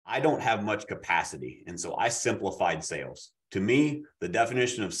I don't have much capacity. And so I simplified sales. To me, the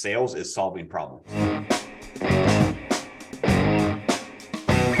definition of sales is solving problems.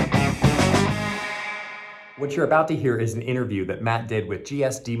 What you're about to hear is an interview that Matt did with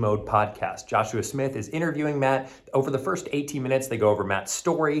GSD Mode Podcast. Joshua Smith is interviewing Matt. Over the first 18 minutes, they go over Matt's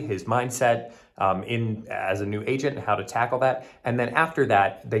story, his mindset as a new agent, how to tackle that. And then after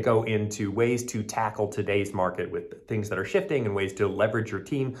that, they go into ways to tackle today's market with things that are shifting and ways to leverage your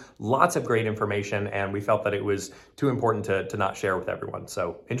team. Lots of great information, and we felt that it was too important to not share with everyone.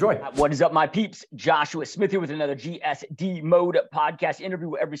 So enjoy. What is up, my peeps? Joshua Smith here with another GSD Mode Podcast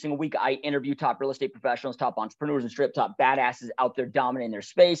interview. Every single week, I interview top real estate professionals, top entrepreneurs, and straight top badasses out there dominating their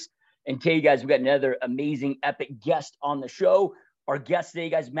space. And today, guys, we've got another amazing, epic guest on the show. Our guest today,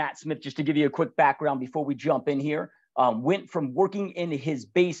 guys, Matt Smith, just to give you a quick background before we jump in here, went from working in his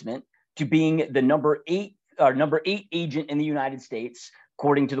basement to being the number eight agent in the United States,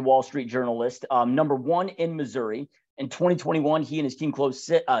 according to the Wall Street Journalist, number one in Missouri. In 2021, he and his team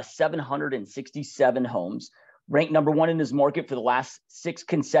closed 767 homes, ranked number one in his market for the last 6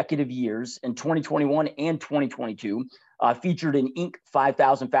 consecutive years. In 2021 and 2022, featured in Inc.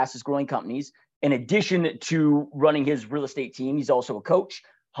 5,000 fastest growing companies. In addition to running his real estate team, he's also a coach,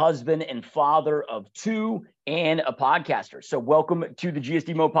 husband, and father of 2, and a podcaster. So welcome to the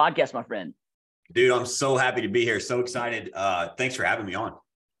GSD Mode Podcast, my friend. Dude, I'm so happy to be here. So excited. Thanks for having me on.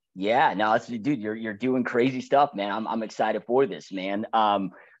 Yeah, no, dude, you're doing crazy stuff, man. I'm excited for this, man.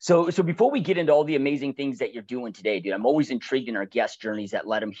 So before we get into all the amazing things that you're doing today, dude, I'm always intrigued in our guest journeys that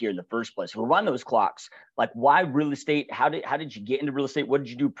led them here in the first place. We'll run those clocks. Like, why real estate? How did you get into real estate? What did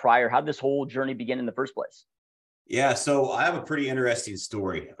you do prior? How did this whole journey begin in the first place? Yeah, so I have a pretty interesting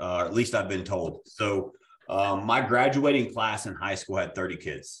story, or at least I've been told. So my graduating class in high school had 30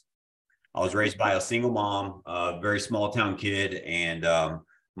 kids. I was raised by a single mom, a very small town kid, and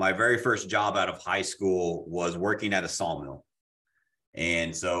my very first job out of high school was working at a sawmill.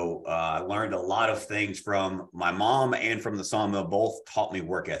 And so I learned a lot of things from my mom and from the sawmill. Both taught me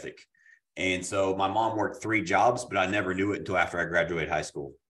work ethic. And so my mom worked 3 jobs, but I never knew it until after I graduated high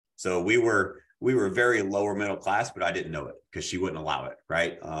school. So we were very lower middle class, but I didn't know it because she wouldn't allow it.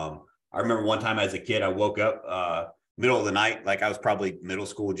 Right. I remember one time as a kid, I woke up middle of the night, like I was probably middle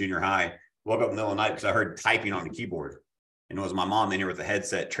school, junior high, woke up in the middle of the night because I heard typing on the keyboard. And it was my mom in here with a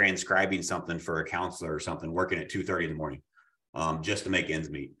headset transcribing something for a counselor or something, working at 2:30 in the morning. Just to make ends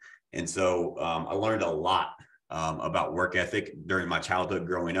meet. And so I learned a lot about work ethic during my childhood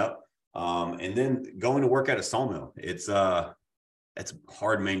growing up. And then going to work at a sawmill, it's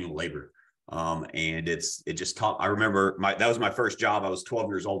hard manual labor. And it just taught, I remember that was my first job. I was 12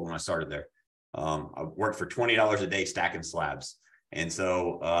 years old when I started there. I worked for $20 a day stacking slabs. And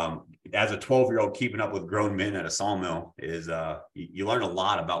so as a 12-year-old, keeping up with grown men at a sawmill is you learn a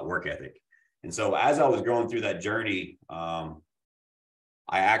lot about work ethic. And so as I was going through that journey, I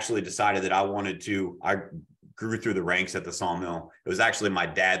actually decided that I grew through the ranks at the sawmill. It was actually my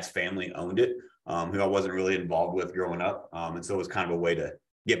dad's family owned it, who I wasn't really involved with growing up. And so it was kind of a way to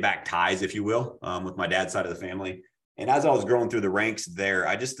get back ties, if you will, with my dad's side of the family. And as I was growing through the ranks there,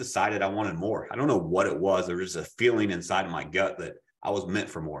 I just decided I wanted more. I don't know what it was. There was just a feeling inside of my gut that I was meant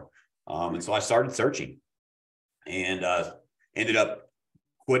for more. And so I started searching and ended up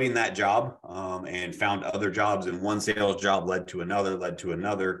quitting that job and found other jobs, and one sales job led to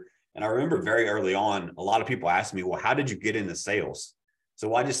another. And I remember very early on, a lot of people asked me, well, how did you get into sales?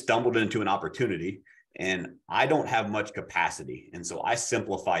 So I just stumbled into an opportunity, and I don't have much capacity. And so I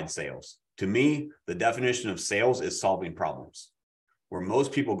simplified sales. To me, the definition of sales is solving problems. Where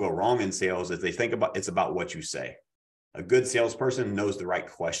most people go wrong in sales is they think it's about what you say. A good salesperson knows the right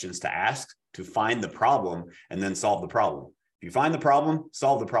questions to ask to find the problem and then solve the problem. If you find the problem,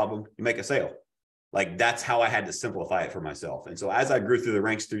 solve the problem, you make a sale. Like, that's how I had to simplify it for myself. And so as I grew through the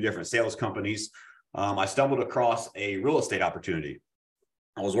ranks through different sales companies, I stumbled across a real estate opportunity.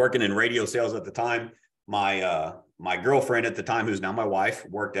 I was working in radio sales at the time. My girlfriend at the time, who's now my wife,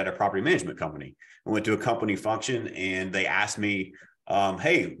 worked at a property management company. I went to a company function and they asked me,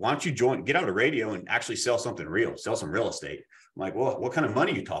 hey, why don't you get out of radio and actually sell something real, sell some real estate. I'm like, well, what kind of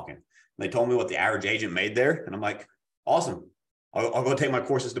money are you talking? And they told me what the average agent made there. And I'm like, awesome. I'll go take my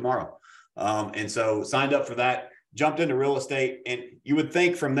courses tomorrow. And so signed up for that, jumped into real estate. And you would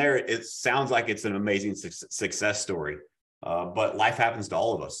think from there, it sounds like it's an amazing success story. But life happens to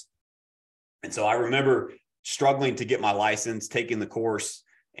all of us. And so I remember struggling to get my license, taking the course,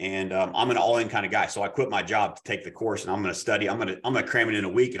 and I'm an all-in kind of guy. So I quit my job to take the course, and I'm going to study. I'm going to cram it in a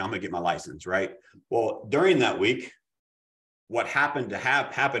week, and I'm going to get my license, right? Well, during that week, what happened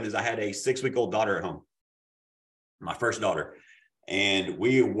is I had a 6-week-old daughter at home, my first daughter. and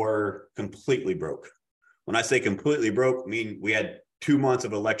we were completely broke. When I say completely broke, I mean, we had 2 months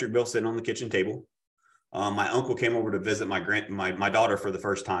of electric bill sitting on the kitchen table. My uncle came over to visit my daughter for the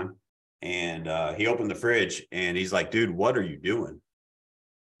first time. And he opened the fridge and he's like, dude, what are you doing?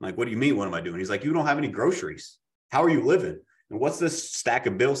 I'm like, what do you mean? What am I doing? He's like, you don't have any groceries. How are you living? And what's this stack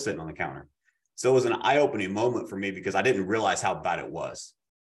of bills sitting on the counter? So it was an eye-opening moment for me because I didn't realize how bad it was.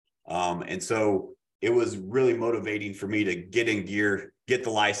 And so it was really motivating for me to get in gear, get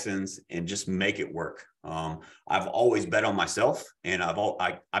the license, and just make it work. I've always bet on myself, and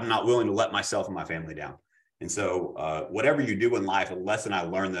I'm not willing to let myself and my family down. And so whatever you do in life, a lesson I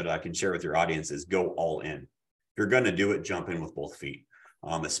learned that I can share with your audience is go all in. If you're going to do it, jump in with both feet,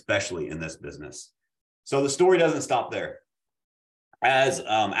 especially in this business. So the story doesn't stop there. As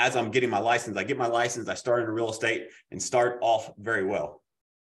I'm getting my license, I get my license, I start in real estate and start off very well.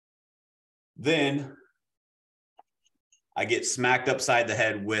 Then I get smacked upside the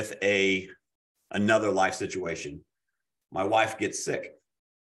head with another life situation. My wife gets sick.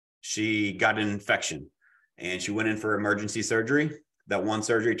 She got an infection and she went in for emergency surgery. That one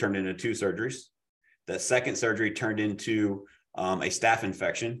surgery turned into 2 surgeries. That second surgery turned into a staph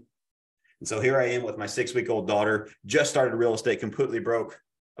infection. And so here I am with my 6-week-old daughter, just started real estate, completely broke.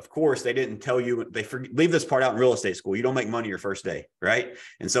 Of course, they didn't tell you, leave this part out in real estate school. You don't make money your first day, right?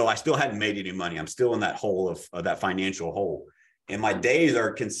 And so I still hadn't made any money. I'm still in that hole of that financial hole. And my days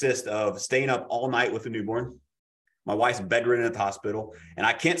consist of staying up all night with a newborn. My wife's bedridden at the hospital, and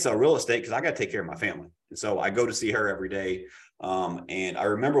I can't sell real estate because I got to take care of my family. And so I go to see her every day. And I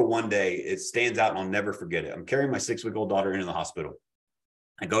remember one day, it stands out and I'll never forget it. I'm carrying my 6-week-old daughter into the hospital.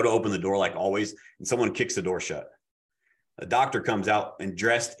 I go to open the door like always, and someone kicks the door shut. A doctor comes out and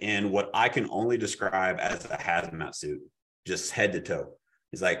dressed in what I can only describe as a hazmat suit, just head to toe.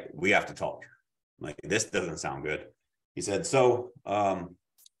 He's like, we have to talk. I'm like, this doesn't sound good. He said, so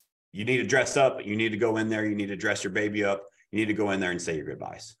you need to dress up. You need to go in there. You need to dress your baby up. You need to go in there and say your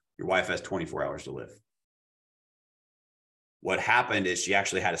goodbyes. Your wife has 24 hours to live. What happened is she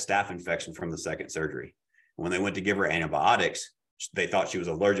actually had a staph infection from the second surgery. When they went to give her antibiotics, they thought she was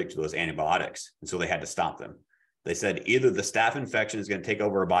allergic to those antibiotics. And so they had to stop them. They said either the staph infection is going to take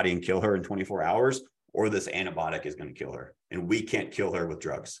over her body and kill her in 24 hours, or this antibiotic is going to kill her. And we can't kill her with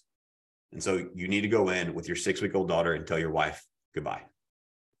drugs. And so you need to go in with your 6-week-old daughter and tell your wife goodbye.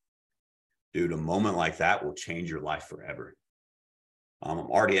 Dude, a moment like that will change your life forever. I'm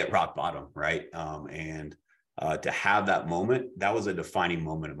already at rock bottom, right? And to have that moment, that was a defining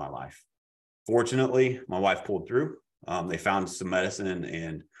moment in my life. Fortunately, my wife pulled through. They found some medicine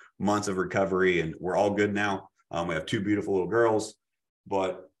and months of recovery, and we're all good now. We have 2 beautiful little girls,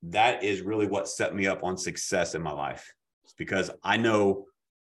 but that is really what set me up on success in my life. It's because I know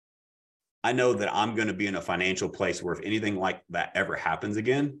that I'm going to be in a financial place where if anything like that ever happens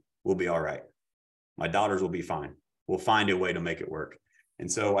again, we'll be all right. My daughters will be fine. We'll find a way to make it work.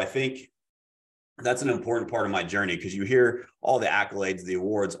 And so I think that's an important part of my journey, because you hear all the accolades, the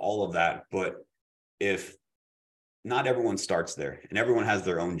awards, all of that. But if not everyone starts there, and everyone has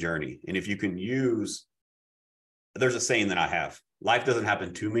their own journey. And if you can there's a saying that I have, life doesn't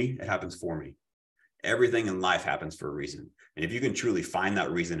happen to me, it happens for me. Everything in life happens for a reason. And if you can truly find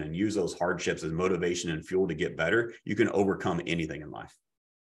that reason and use those hardships as motivation and fuel to get better, you can overcome anything in life.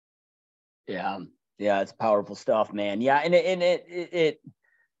 Yeah. It's powerful stuff, man. Yeah. And it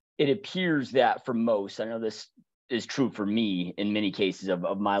appears that for most, I know this is true for me in many cases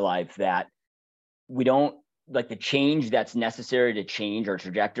of my life, that we don't like the change that's necessary to change our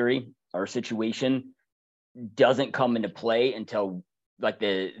trajectory, our situation doesn't come into play until like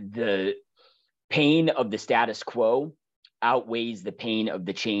the pain of the status quo outweighs the pain of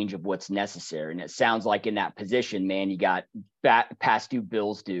the change of what's necessary. And it sounds like in that position, man, you got past due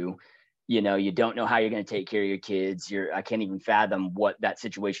bills due. You know, you don't know how you're going to take care of your kids. I can't even fathom what that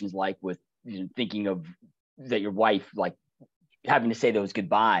situation is like with thinking of that your wife, like having to say those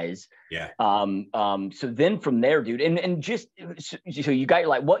goodbyes. Yeah. So then from there, dude, and just, so you got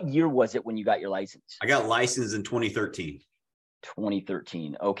your, what year was it when you got your license? I got licensed in 2013.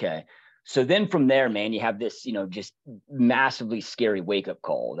 2013. Okay. So then from there, man, you have this, just massively scary wake up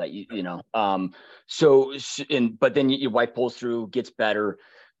call that but then your wife pulls through, gets better.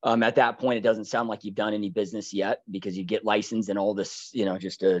 At that point, it doesn't sound like you've done any business yet, because you get licensed and all this,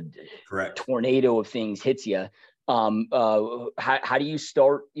 just a Correct. Tornado of things hits you. How do you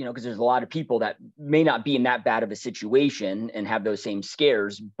start, because there's a lot of people that may not be in that bad of a situation and have those same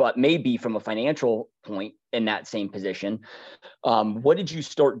scares, but maybe from a financial point in that same position. What did you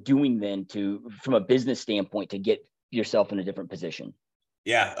start doing then from a business standpoint to get yourself in a different position?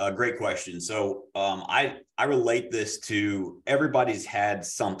 Yeah, great question. So I relate this to everybody's had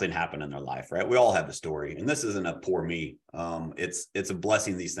something happen in their life, right? We all have a story, and this isn't a poor me. It's a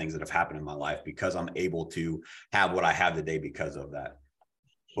blessing, these things that have happened in my life, because I'm able to have what I have today because of that.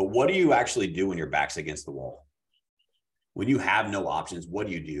 But what do you actually do when your back's against the wall? When you have no options, what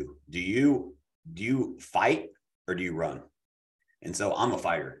do you do? Do you fight or do you run? And so I'm a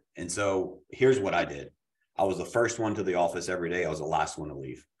fighter. And so here's what I did. I was the first one to the office every day. I was the last one to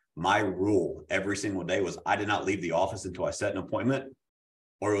leave. My rule every single day was I did not leave the office until I set an appointment,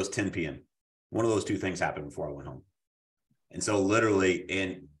 or it was 10 p.m. One of those two things happened before I went home. And so literally,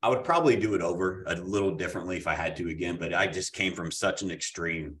 and I would probably do it over a little differently if I had to again, but I just came from such an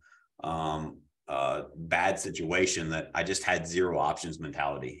extreme bad situation that I just had zero options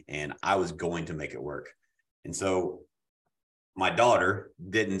mentality, and I was going to make it work. And so my daughter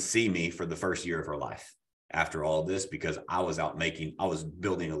didn't see me for the first year of her life after all of this, because I was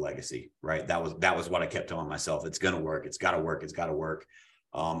building a legacy, right? That was what I kept telling myself. It's going to work. It's got to work. It's got to work.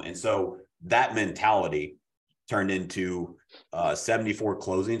 And so that mentality turned into 74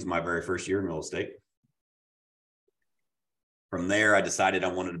 closings my very first year in real estate. From there, I decided I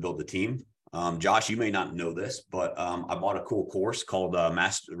wanted to build a team. Josh, you may not know this, but I bought a cool course called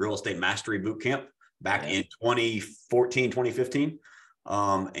Real Estate Mastery Bootcamp back in 2014, 2015,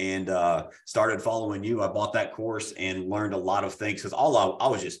 and started following you. I bought that course and learned a lot of things, because I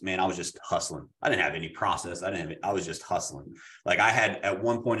was just hustling. I didn't have any process. I was just hustling. Like, I had, at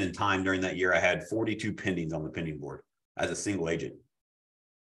one point in time during that year, I had 42 pendings on the pending board as a single agent.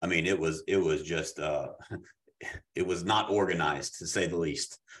 I mean, it was just, it was not organized, to say the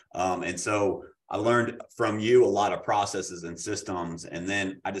least. And so I learned from you a lot of processes and systems. And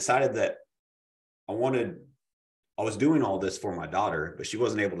then I decided that I was doing all this for my daughter, but she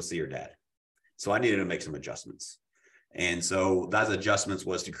wasn't able to see her dad. So I needed to make some adjustments. And so those adjustments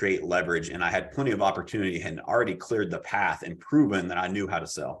was to create leverage. And I had plenty of opportunity and already cleared the path and proven that I knew how to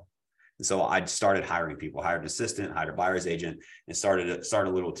sell. And so I started hiring people, hired an assistant, hired a buyer's agent, and started a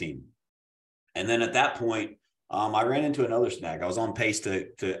little team. And then at that point, I ran into another snag. I was on pace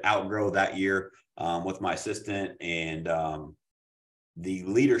to outgrow that year with my assistant, and the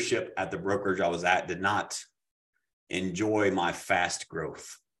leadership at the brokerage I was at did not enjoy my fast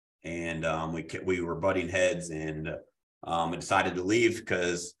growth. And we were butting heads, and I decided to leave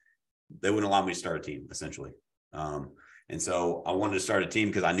because they wouldn't allow me to start a team, essentially. And so I wanted to start a team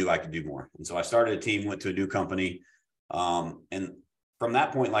because I knew I could do more. And so I started a team, went to a new company. And from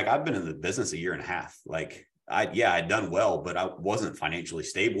that point, like, I've been in the business a year and a half. Like, I'd done well, but I wasn't financially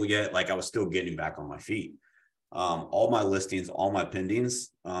stable yet. Like, I was still getting back on my feet. All my listings, all my pendings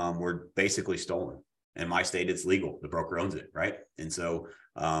were basically stolen. In my state, it's legal. The broker owns it, right? And so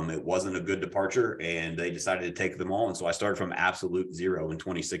it wasn't a good departure, and they decided to take them all. And so I started from absolute zero in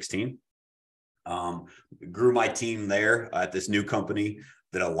 2016. Grew my team there at this new company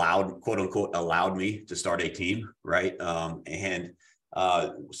that quote unquote, allowed me to start a team, right? And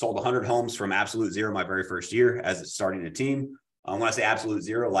sold 100 homes from absolute zero my very first year as starting a team. When I say absolute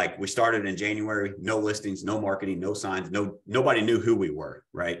zero, like, we started in January, no listings, no marketing, no signs, nobody knew who we were,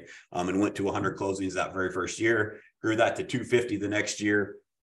 right? And went to 100 closings that very first year, grew that to 250 the next year.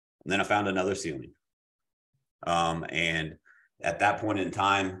 And then I found another ceiling. And at that point in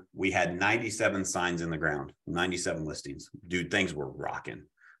time, we had 97 signs in the ground, 97 listings. Dude, things were rocking.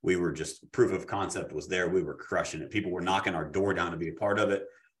 We were just, proof of concept was there. We were crushing it. People were knocking our door down to be a part of it.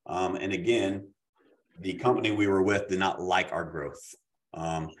 And again, the company we were with did not like our growth.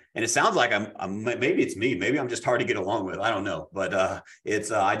 And it sounds like I'm maybe it's me. Maybe I'm just hard to get along with. I don't know. But I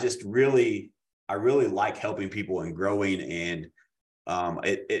really like helping people and growing. And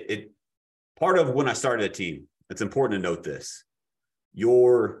it part of when I started a team, it's important to note this.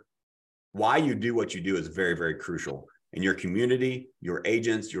 Why you do what you do is very, very crucial. In your community, your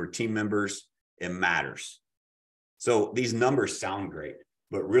agents, your team members, it matters. So these numbers sound great,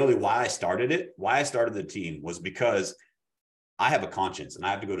 but really why I started the team was because I have a conscience and I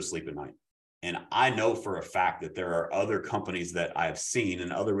have to go to sleep at night. And I know for a fact that there are other companies that I've seen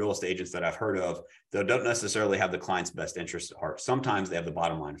and other real estate agents that I've heard of that don't necessarily have the client's best interest at heart. Sometimes they have the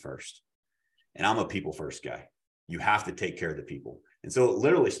bottom line first. And I'm a people first guy. You have to take care of the people. And so it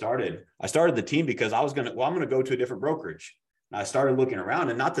literally I started the team because I'm going to go to a different brokerage. And I started looking around,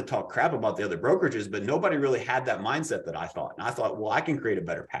 and not to talk crap about the other brokerages, but nobody really had that mindset that I thought. And I thought, well, I can create a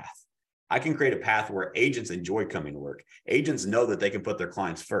better path. I can create a path where agents enjoy coming to work. Agents know that they can put their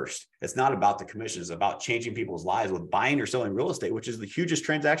clients first. It's not about the commission. It's about changing people's lives with buying or selling real estate, which is the hugest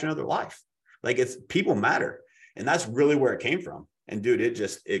transaction of their life. Like, it's people matter. And that's really where it came from. And dude,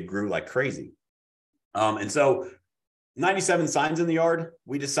 it grew like crazy. And so 97 signs in the yard.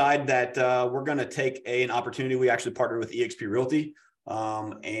 We decide that we're going to take an opportunity. We actually partnered with eXp Realty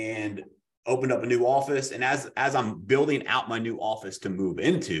and opened up a new office. And as I'm building out my new office to move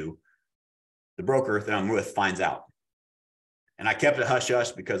into, the broker that I'm with finds out. And I kept it hush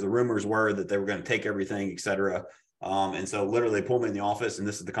hush because the rumors were that they were going to take everything, et cetera. And so literally they pulled me in the office and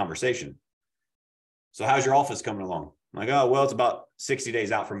this is the conversation. So how's your office coming along? I'm like, oh, well, it's about 60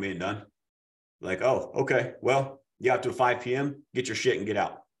 days out from being done. Like, oh, okay. Well, you have to 5 p.m., get your shit and get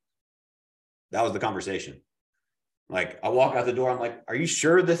out. That was the conversation. Like I walk out the door. I'm like, are you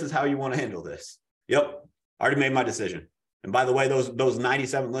sure this is how you want to handle this? Yep. I already made my decision. And by the way, those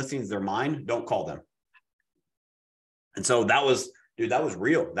 97 listings, they're mine. Don't call them. And so that was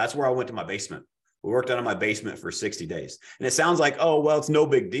real. That's where I went to my basement. We worked out of my basement for 60 days. And it sounds like, oh, well, it's no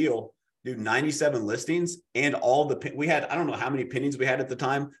big deal. Dude, 97 listings and we had, I don't know how many pendings we had at the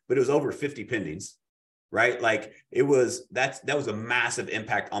time, but it was over 50 pendings, right? Like that was a massive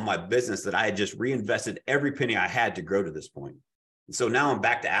impact on my business that I had just reinvested every penny I had to grow to this point. And so now I'm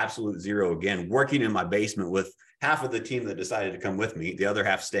back to absolute zero again, working in my basement with half of the team that decided to come with me. The other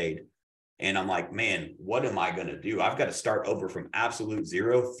half stayed. And I'm like, man, what am I going to do? I've got to start over from absolute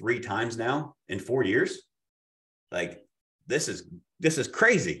zero 3 times now in 4 years. Like this is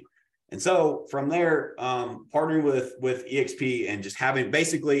crazy. And so from there, partnering with eXp and just having,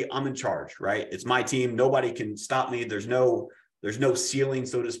 basically I'm in charge, right? It's my team. Nobody can stop me. There's no ceiling,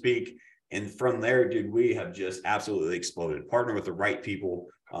 so to speak. And from there, dude, we have just absolutely exploded. Partner with the right people,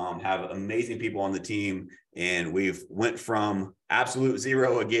 have amazing people on the team. And we've went from absolute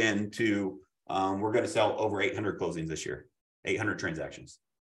zero again to we're going to sell over 800 closings this year, 800 transactions.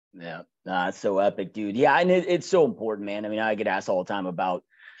 Yeah, it's so epic, dude. Yeah, and it's so important, man. I mean, I get asked all the time about,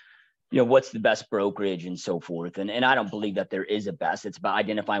 what's the best brokerage and so forth. And I don't believe that there is a best. It's about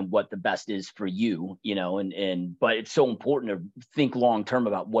identifying what the best is for you, but it's so important to think long-term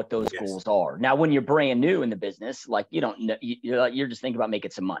about what those goals are. Now, when you're brand new in the business, like you don't know, you're just thinking about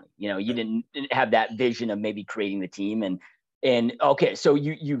making some money. You didn't have that vision of maybe creating the team and okay. So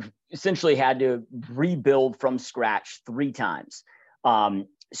you've essentially had to rebuild from scratch 3 times.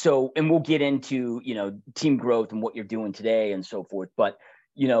 So, and we'll get into, team growth and what you're doing today and so forth, but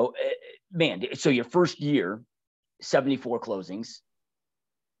man, so your first year, 74 closings,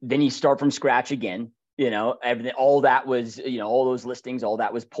 then you start from scratch again, everything, all that was, all those listings, all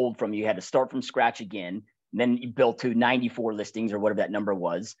that was pulled from you. You had to start from scratch again. And then you built to 94 listings or whatever that number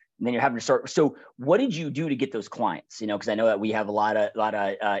was. And then you're having to start. So what did you do to get those clients? Because I know that we have a lot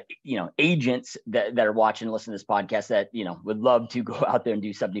of agents that are watching and listening to this podcast that, would love to go out there and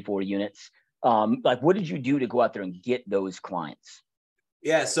do 74 units. Like, what did you do to go out there and get those clients?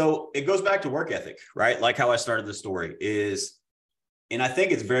 Yeah. So it goes back to work ethic, right? Like how I started the story and I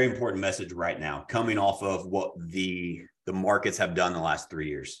think it's a very important message right now, coming off of what the markets have done the last 3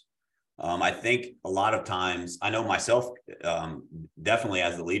 years. I think a lot of times, I know myself, definitely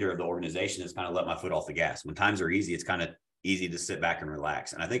as the leader of the organization, has kind of let my foot off the gas. When times are easy, it's kind of easy to sit back and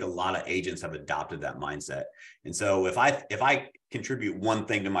relax. And I think a lot of agents have adopted that mindset. And so if I contribute one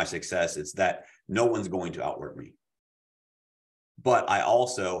thing to my success, it's that no one's going to outwork me. But I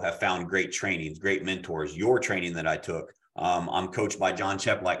also have found great trainings, great mentors, your training that I took. I'm coached by John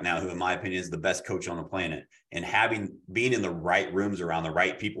Cheplak now, who in my opinion is the best coach on the planet. And being in the right rooms around the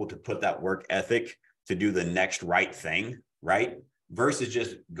right people to put that work ethic to do the next right thing, right? Versus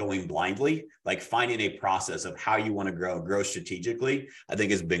just going blindly, like finding a process of how you want to grow strategically, I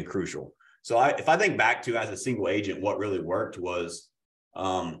think has been crucial. So if I think back to as a single agent, what really worked was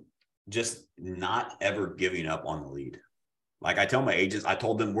just not ever giving up on the lead. Like I tell my agents, I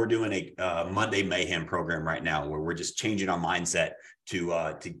told them we're doing a Monday Mayhem program right now where we're just changing our mindset to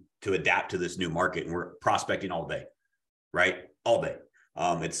adapt to this new market. And we're prospecting all day, right? All day.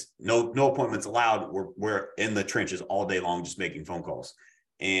 It's no appointments allowed. We're in the trenches all day long, just making phone calls.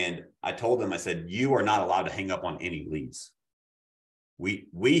 And I told them, I said, you are not allowed to hang up on any leads.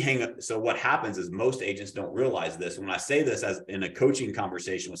 We hang up. So what happens is most agents don't realize this. When I say this as in a coaching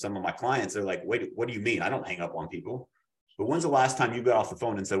conversation with some of my clients, they're like, wait, what do you mean? I don't hang up on people. But when's the last time you got off the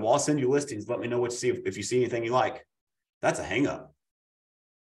phone and said, well, I'll send you listings. Let me know what to see if you see anything you like. That's a hang up.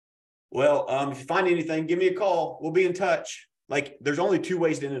 Well, if you find anything, give me a call. We'll be in touch. Like there's only 2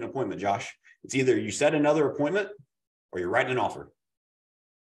 ways to end an appointment, Josh. It's either you set another appointment or you're writing an offer.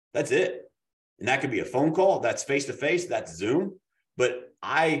 That's it. And that could be a phone call. That's face-to-face. That's Zoom. But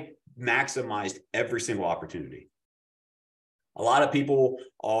I maximized every single opportunity. A lot of people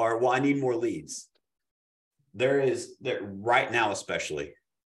are, well, I need more leads. There right now, especially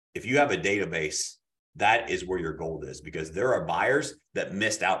if you have a database, that is where your gold is, because there are buyers that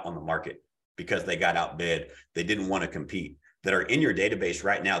missed out on the market. because they got outbid, they didn't want to compete, that are in your database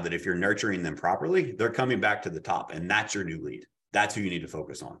right now, that if you're nurturing them properly, they're coming back to the top, and that's your new lead. That's who you need to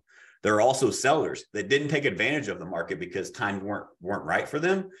focus on. There are also sellers that didn't take advantage of the market because times weren't right for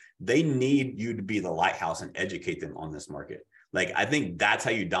them. They need you to be the lighthouse and educate them on this market. Like, I think that's how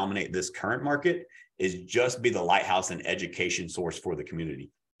you dominate this current market, is just be the lighthouse and education source for the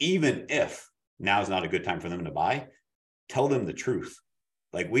community. Even if now is not a good time for them to buy, tell them the truth.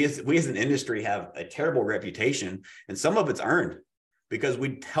 Like, we as an industry have a terrible reputation, and some of it's earned because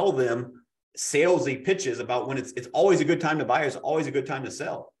we tell them salesy pitches about when it's always a good time to buy, it's always a good time to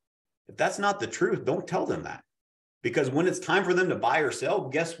sell. If that's not the truth, don't tell them that, because when it's time for them to buy or sell,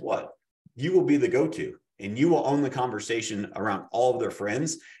 guess what? You will be the go-to, and you will own the conversation around all of their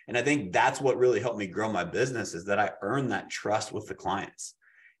friends. And I think that's what really helped me grow my business, is that I earned that trust with the clients,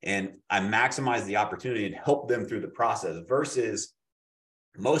 and I maximize the opportunity and help them through the process, versus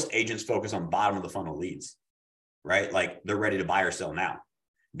most agents focus on bottom of the funnel leads, right? Like, they're ready to buy or sell now.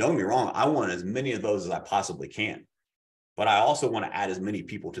 Don't get me wrong, I want as many of those as I possibly can, but I also want to add as many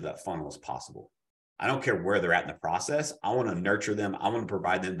people to that funnel as possible. I don't care where they're at in the process. I want to nurture them. I want to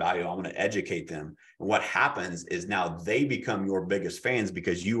provide them value. I want to educate them. And what happens is now they become your biggest fans,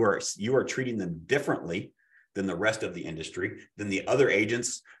 because you are treating them differently than the rest of the industry, than the other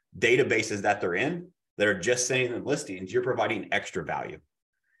agents' databases that they're in that are just sending them listings. You're providing extra value.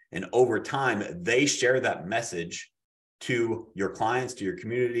 And over time, they share that message to your clients, to your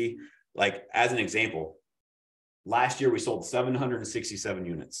community. Like, as an example, last year we sold 767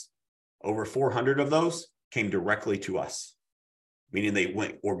 units. Over 400 of those came directly to us, meaning they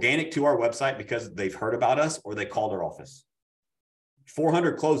went organic to our website because they've heard about us or they called our office.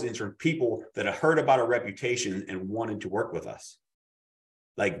 400 closings from people that have heard about our reputation and wanted to work with us.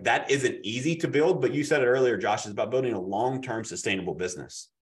 Like, that isn't easy to build, but you said it earlier, Josh, is about building a long-term sustainable business.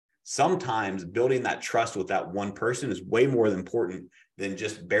 Sometimes building that trust with that one person is way more important than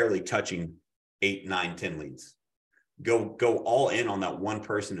just barely touching 8, 9, 10 leads. Go all in on that one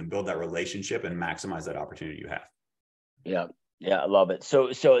person and build that relationship and maximize that opportunity you have. Yeah. Yeah, I love it. So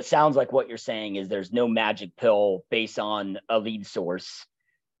it sounds like what you're saying is there's no magic pill based on a lead source.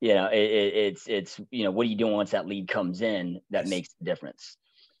 You know, it's what are you doing once that lead comes in that makes the difference?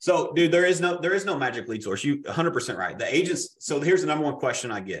 So, dude, there is no magic lead source. You 100% right. The agents. So here's the number one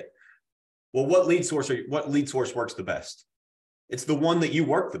question I get. Well, what lead source works the best? It's the one that you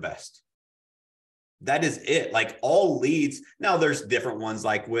work the best. That is it. Like, all leads. Now there's different ones,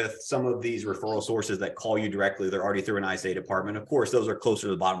 like with some of these referral sources that call you directly. They're already through an ISA department. Of course, those are closer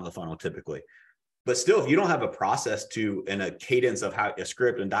to the bottom of the funnel typically. But still, if you don't have a process and a cadence of how a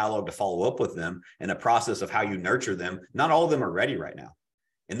script and dialogue to follow up with them, and a process of how you nurture them, not all of them are ready right now.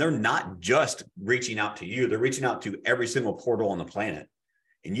 And they're not just reaching out to you. They're reaching out to every single portal on the planet.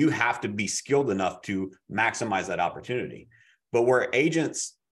 And you have to be skilled enough to maximize that opportunity. But where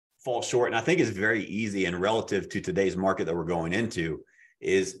agents fall short, and I think is very easy and relative to today's market that we're going into,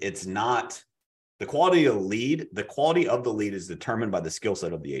 is it's not the quality of the lead. The quality of the lead is determined by the skill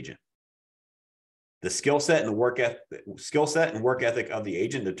set of the agent. The skill set and work ethic of the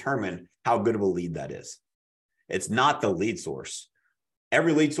agent determine how good of a lead that is. It's not the lead source.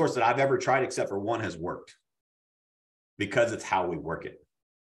 Every lead source that I've ever tried, except for one, has worked, because it's how we work it.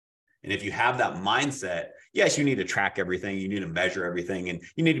 And if you have that mindset, yes, you need to track everything, you need to measure everything, and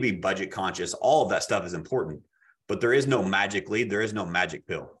you need to be budget conscious. All of that stuff is important, but there is no magic lead. There is no magic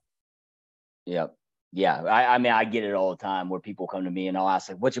pill. Yep. Yeah. I mean, I get it all the time where people come to me and I'll ask,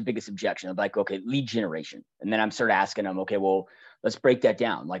 like, what's your biggest objection? I'm like, okay, lead generation. And then I'm sort of asking them, okay, well, let's break that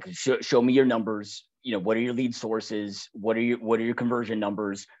down. Like, show me your numbers. You know, what are your lead sources? What are your conversion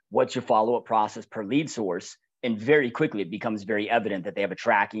numbers? What's your follow-up process per lead source? And very quickly, it becomes very evident that they have a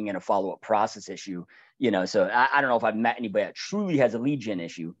tracking and a follow-up process issue. You know, so I don't know if I've met anybody that truly has a lead gen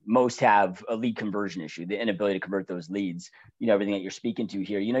issue. Most have a lead conversion issue, the inability to convert those leads. You know, everything that you're speaking to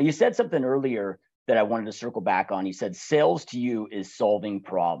here. You know, you said something earlier that I wanted to circle back on. You said sales to you is solving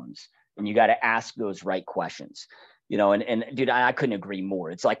problems, and you got to ask those right questions. You know, and dude, I couldn't agree more.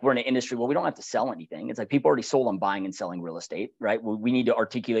 It's like, we're in an industry where we don't have to sell anything. It's like people already sold on buying and selling real estate, right? We need to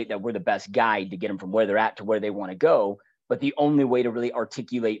articulate that we're the best guide to get them from where they're at to where they want to go. But the only way to really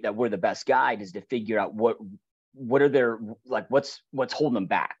articulate that we're the best guide is to figure out what are their, like, what's holding them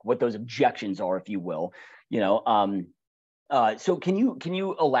back, what those objections are, if you will. You know, so can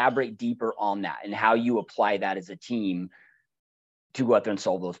you elaborate deeper on that and how you apply that as a team to go out there and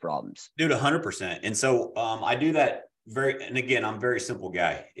solve those problems? Dude, 100%. And so I do that and again, I'm a very simple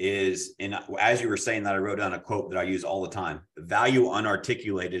guy, and as you were saying that, I wrote down a quote that I use all the time: value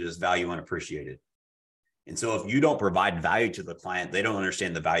unarticulated is value unappreciated. And so if you don't provide value to the client, they don't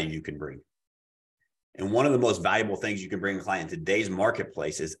understand the value you can bring. And one of the most valuable things you can bring a client in today's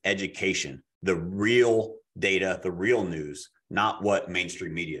marketplace is education, the real data, the real news, not what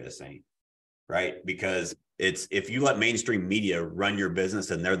mainstream media is saying, right? Because if you let mainstream media run your business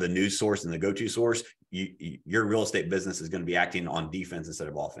and they're the news source and the go-to source, your real estate business is going to be acting on defense instead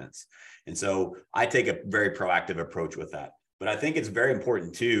of offense. And so I take a very proactive approach with that. But I think it's very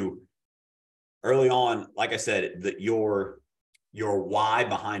important too, early on, like I said, that your why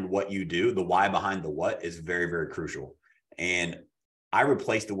behind what you do, the why behind the what is very, very crucial. And I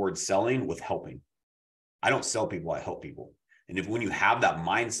replace the word selling with helping. I don't sell people, I help people. And when you have that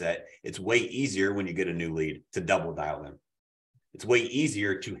mindset, it's way easier when you get a new lead to double dial them. It's way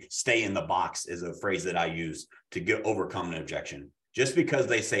easier to stay in the box, is a phrase that I use to overcome an objection. Just because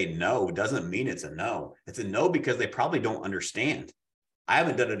they say no doesn't mean it's a no. It's a no because they probably don't understand. I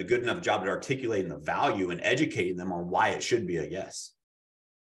haven't done a good enough job at articulating the value and educating them on why it should be a yes.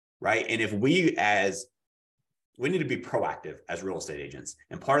 Right. And if we need to be proactive as real estate agents.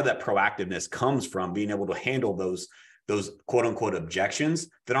 And part of that proactiveness comes from being able to handle those quote unquote objections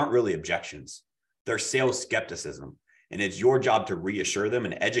that aren't really objections. They're sales skepticism. And it's your job to reassure them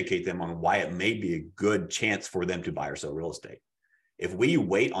and educate them on why it may be a good chance for them to buy or sell real estate. If we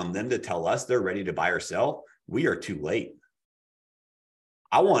wait on them to tell us they're ready to buy or sell, we are too late.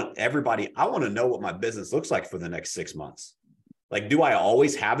 I want to know what my business looks like for the next 6 months. Like, do I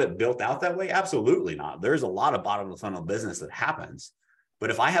always have it built out that way? Absolutely not. There's a lot of bottom of the funnel business that happens. But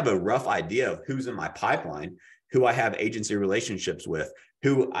if I have a rough idea of who's in my pipeline, who I have agency relationships with,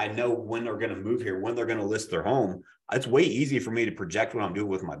 who I know when they're going to move here, when they're going to list their home, it's way easier for me to project what I'm doing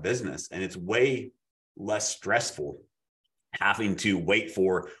with my business. And it's way less stressful having to wait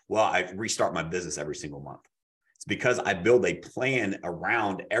for, I restart my business every single month. It's because I build a plan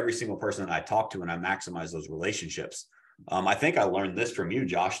around every single person that I talk to and I maximize those relationships. I think I learned this from you,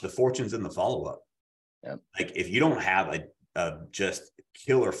 Josh. The fortune's in the follow-up. Yep. Like, if you don't have a just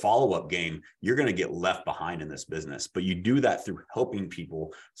killer follow-up game, you're going to get left behind in this business. But you do that through helping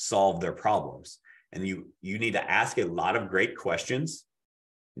people solve their problems. And you need to ask a lot of great questions.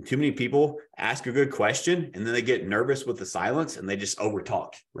 And too many people ask a good question and then they get nervous with the silence and they just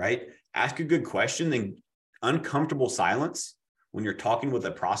overtalk, right? Ask a good question, then uncomfortable silence when you're talking with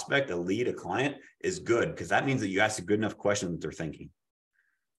a prospect, a lead, a client is good, because that means that you asked a good enough question that they're thinking.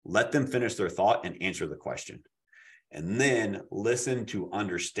 Let them finish their thought and answer the question. And then listen to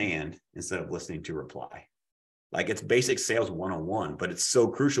understand instead of listening to reply. Like, it's basic sales 101, but it's so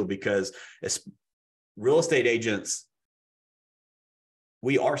crucial because as real estate agents,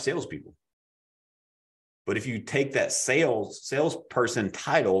 we are salespeople. But if you take that salesperson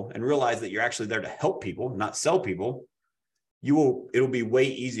title and realize that you're actually there to help people, not sell people, it'll be way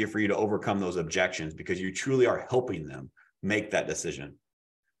easier for you to overcome those objections because you truly are helping them make that decision.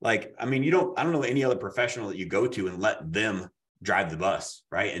 Like, I mean, I don't know any other professional that you go to and let them drive the bus,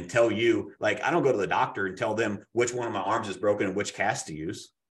 right? And tell you, like, I don't go to the doctor and tell them which one of my arms is broken and which cast to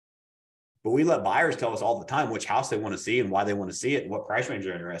use. But we let buyers tell us all the time which house they want to see and why they want to see it and what price range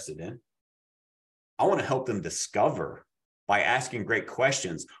they're interested in. I want to help them discover by asking great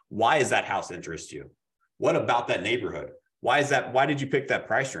questions. Why does that house interest you? What about that neighborhood? Why did you pick that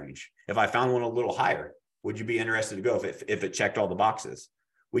price range? If I found one a little higher, would you be interested to go if it checked all the boxes?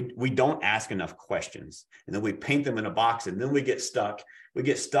 We don't ask enough questions, and then we paint them in a box, and then we get stuck. We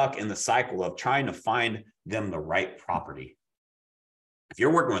get stuck in the cycle of trying to find them the right property. If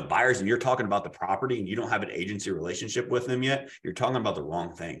you're working with buyers and you're talking about the property and you don't have an agency relationship with them yet, you're talking about the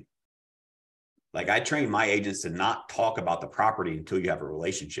wrong thing. Like, I train my agents to not talk about the property until you have a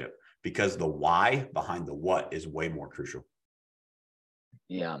relationship, because the why behind the what is way more crucial.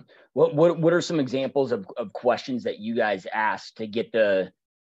 Yeah. What are some examples of questions that you guys ask to get the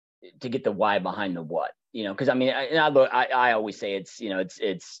why behind the what? You know, because I mean, I always say it's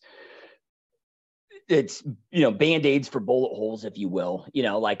Band-Aids for bullet holes, if you will. You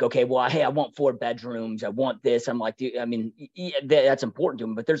know, like, okay, well, hey, I want 4 bedrooms. I want this. I'm like, I mean, that's important to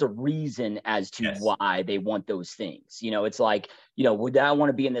them, but there's a reason as to why they want those things. You know, it's like, would I want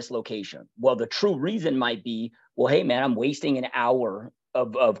to be in this location? Well, the true reason might be, well, hey, man, I'm wasting an hour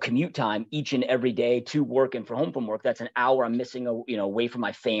of commute time each and every day to work and home from work. That's an hour I'm missing, away from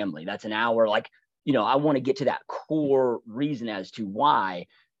my family. That's an hour. Like, I want to get to that core reason as to why,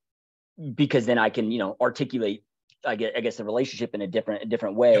 because then I can, articulate, I guess the relationship in a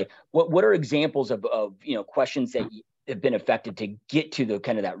different way. Yep. What are examples of questions that have been effective to get to the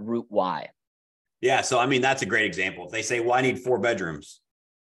kind of that root why? Yeah. So, I mean, that's a great example. If they say, well, I need 4 bedrooms,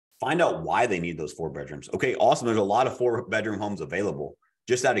 find out why they need those 4 bedrooms. Okay, awesome. There's a lot of 4-bedroom homes available.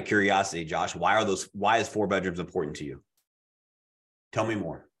 Just out of curiosity, Josh, why is 4 bedrooms important to you? Tell me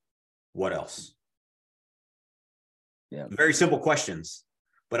more. What else? Yeah. Very simple questions,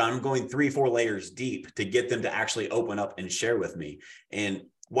 but I'm going 3-4 layers deep to get them to actually open up and share with me. And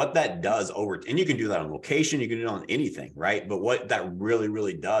what that does and you can do that on location, you can do it on anything, right? But what that really,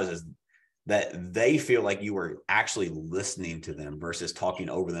 really does is that they feel like you are actually listening to them versus talking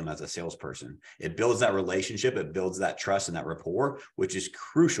over them as a salesperson. It builds that relationship, it builds that trust and that rapport, which is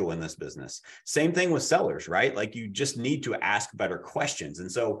crucial in this business. Same thing with sellers, right? Like you just need to ask better questions.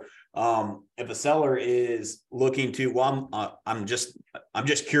 And so if a seller is looking to, well, I'm just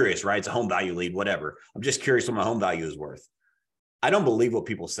curious, right? It's a home value lead, whatever. I'm just curious what my home value is worth. I don't believe what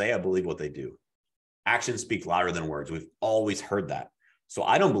people say. I believe what they do. Actions speak louder than words. We've always heard that. So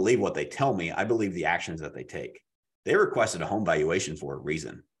I don't believe what they tell me. I believe the actions that they take. They requested a home valuation for a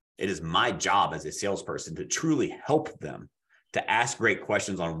reason. It is my job as a salesperson to truly help them, to ask great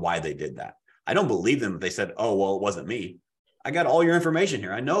questions on why they did that. I don't believe them if they said, oh, well, it wasn't me. I got all your information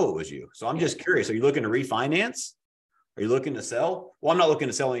here. I know it was you. So I'm just curious. Are you looking to refinance? Are you looking to sell? Well, I'm not looking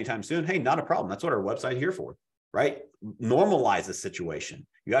to sell anytime soon. Hey, not a problem. That's what our website's here for, right? Normalize the situation.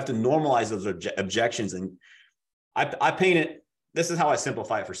 You have to normalize those objections. And I paint it. This is how I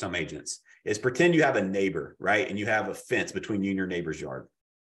simplify it for some agents, is pretend you have a neighbor, right? And you have a fence between you and your neighbor's yard.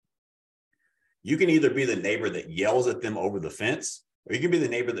 You can either be the neighbor that yells at them over the fence, or you can be the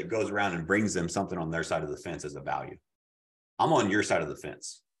neighbor that goes around and brings them something on their side of the fence as a value. I'm on your side of the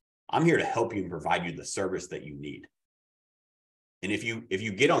fence. I'm here to help you and provide you the service that you need. And if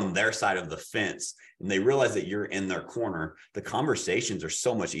you get on their side of the fence and they realize that you're in their corner, the conversations are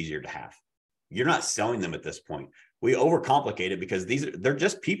so much easier to have. You're not selling them at this point. We overcomplicate it because they're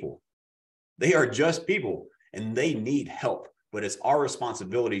just people. They are just people and they need help, but it's our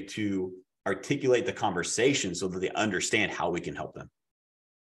responsibility to articulate the conversation so that they understand how we can help them.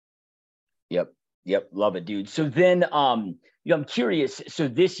 Yep. Love it, dude. So then, I'm curious. So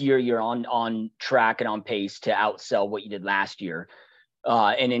this year you're on track and on pace to outsell what you did last year.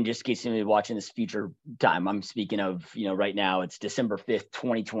 And in just case anybody watching this future time, I'm speaking of, right now it's December 5th,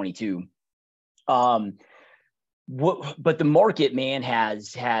 2022. But the market, man,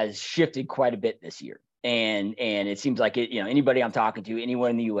 has shifted quite a bit this year. And it seems like it, anybody I'm talking to, anyone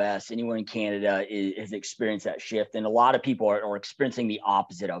in the US, anyone in Canada has experienced that shift. And a lot of people are experiencing the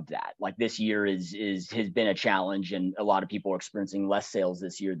opposite of that. Like this year has been a challenge, and a lot of people are experiencing less sales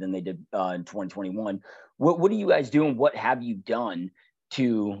this year than they did in 2021. What are you guys doing? What have you done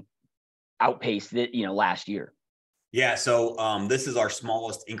to outpace the, last year? Yeah. So this is our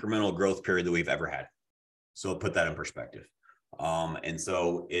smallest incremental growth period that we've ever had. So put that in perspective. And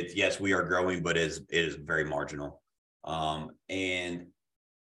so yes, we are growing, but it is very marginal. And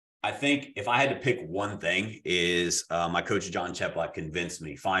I think if I had to pick one thing is my coach, John Cheplak, convinced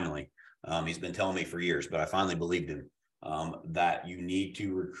me finally. He's been telling me for years, but I finally believed him that you need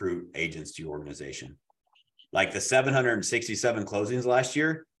to recruit agents to your organization. Like the 767 closings last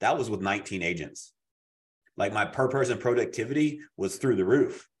year, that was with 19 agents. Like my per person productivity was through the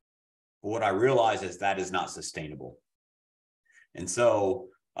roof. But what I realized is that is not sustainable. And so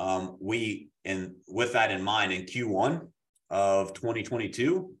with that in mind, in Q1 of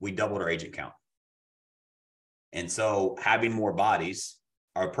 2022, we doubled our agent count. And so having more bodies,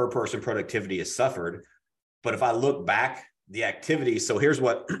 our per person productivity has suffered. But if I look back, the activity, so here's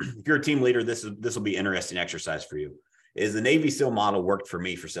what, if you're a team leader, this will be interesting exercise for you, is the Navy SEAL model worked for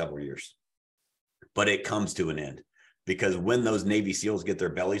me for several years, but it comes to an end. Because when those Navy SEALs get their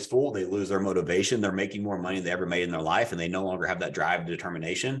bellies full, they lose their motivation. They're making more money than they ever made in their life, and they no longer have that drive and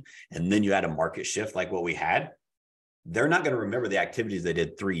determination. And then you add a market shift like what we had. They're not going to remember the activities they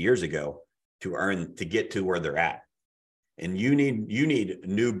did 3 years ago to get to where they're at. And you need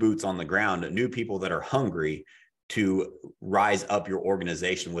new boots on the ground, new people that are hungry to rise up your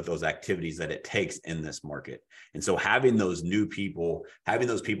organization with those activities that it takes in this market. And so having those new people, having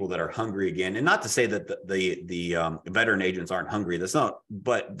those people that are hungry again, and not to say that the veteran agents aren't hungry,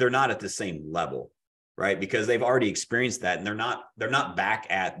 but they're not at the same level, right? Because they've already experienced that, and they're not back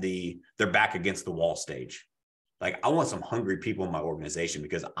they're back against the wall stage. Like I want some hungry people in my organization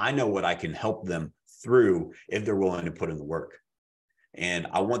because I know what I can help them through if they're willing to put in the work. And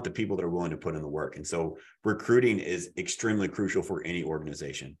I want the people that are willing to put in the work. And so recruiting is extremely crucial for any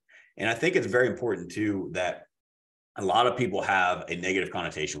organization. And I think it's very important too, that a lot of people have a negative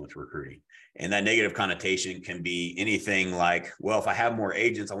connotation with recruiting. And that negative connotation can be anything like, well, if I have more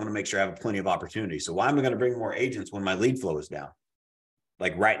agents, I want to make sure I have plenty of opportunities. So why am I going to bring more agents when my lead flow is down?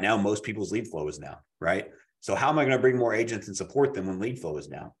 Like right now, most people's lead flow is down, right? So how am I going to bring more agents and support them when lead flow is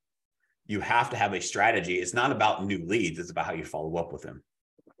down? You have to have a strategy. It's not about new leads. It's about how you follow up with them.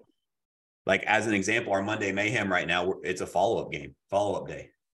 Like as an example, our Monday Mayhem right now, it's a follow-up game, follow-up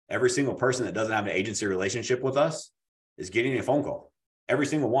day. Every single person that doesn't have an agency relationship with us, is getting a phone call. Every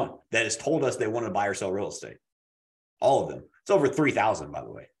single one that has told us they want to buy or sell real estate. All of them. It's over 3,000, by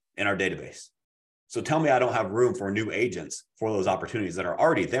the way, in our database. So tell me I don't have room for new agents for those opportunities that are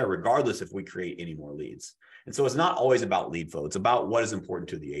already there, regardless if we create any more leads. And so it's not always about lead flow. It's about what is important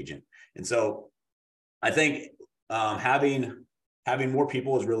to the agent. And so I think having more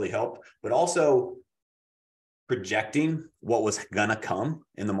people has really helped, but also projecting what was going to come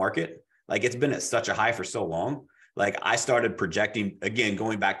in the market. Like, it's been at such a high for so long. Like, I started projecting, again,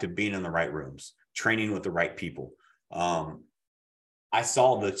 going back to being in the right rooms, training with the right people. I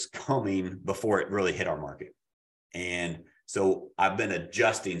saw this coming before it really hit our market. And so I've been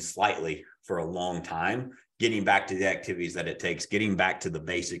adjusting slightly for a long time, getting back to the activities that it takes, getting back to the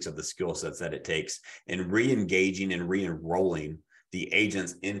basics of the skill sets that it takes, and re-engaging and re-enrolling the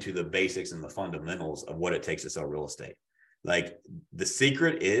agents into the basics and the fundamentals of what it takes to sell real estate. Like, the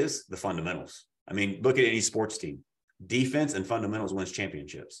secret is the fundamentals. I mean, look at any sports team. Defense and fundamentals wins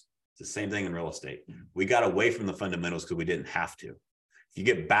championships. It's the same thing in real estate. We got away from the fundamentals because we didn't have to. If you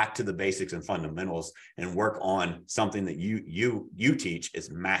get back to the basics and fundamentals and work on something that you teach,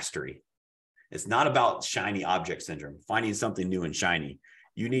 is mastery. It's not about shiny object syndrome, finding something new and shiny.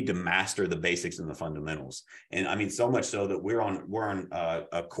 You need to master the basics and the fundamentals. And I mean, so much so that we're on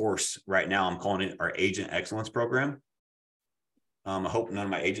a course right now. I'm calling it our Agent Excellence Program. I hope none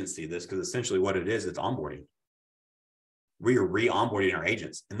of my agents see this, because essentially what it is, it's onboarding. We are re-onboarding our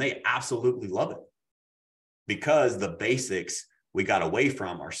agents, and they absolutely love it, because the basics we got away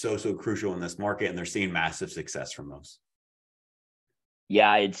from are so crucial in this market, and they're seeing massive success from those.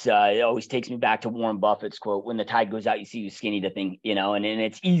 Yeah, it always takes me back to Warren Buffett's quote, "When the tide goes out, you see you skinny dipping," and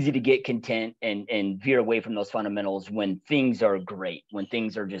it's easy to get content and veer away from those fundamentals when things are great, when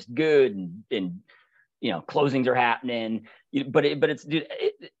things are just good and closings are happening. But it's, dude,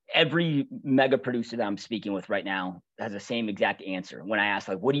 every mega producer that I'm speaking with right now has the same exact answer. When I ask,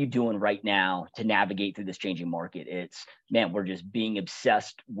 like, what are you doing right now to navigate through this changing market? It's, man, we're just being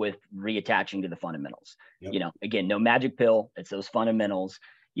obsessed with reattaching to the fundamentals. Yep. Again, no magic pill. It's those fundamentals,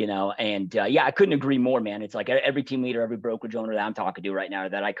 and I couldn't agree more, man. It's like every team leader, every brokerage owner that I'm talking to right now,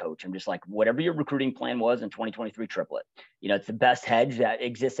 that I coach, I'm just like, whatever your recruiting plan was in 2023, triple it. It's the best hedge that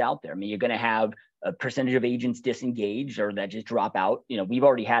exists out there. I mean, you're going to have a percentage of agents disengage or that just drop out. We've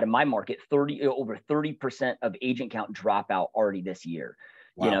already had in my market over 30% of agent count drop out already this year.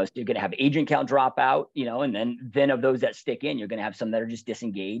 Wow. So you're going to have agent count drop out, and then of those that stick in, you're going to have some that are just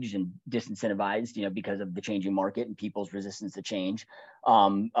disengaged and disincentivized, because of the changing market and people's resistance to change.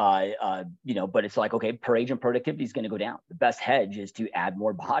 But it's like, okay, per agent productivity is going to go down. The best hedge is to add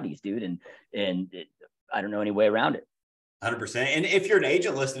more bodies, dude. And I don't know any way around it. 100%. And if you're an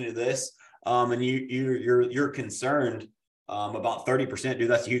agent listening to this, and you're concerned about 30%,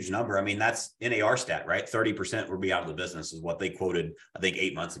 dude, that's a huge number. I mean, that's NAR stat, right? 30% will be out of the business is what they quoted, I think,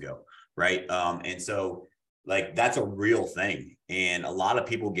 8 months ago, right? And so, like, that's a real thing. And a lot of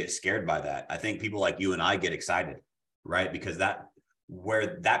people get scared by that. I think people like you and I get excited, right? Because that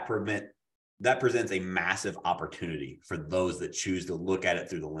presents a massive opportunity for those that choose to look at it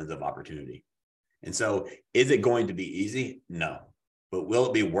through the lens of opportunity. And so, is it going to be easy? No. But will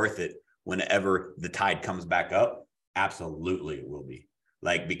it be worth it whenever the tide comes back up? Absolutely, it will be.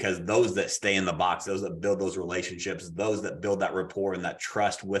 Like, because those that stay in the box, those that build those relationships, those that build that rapport and that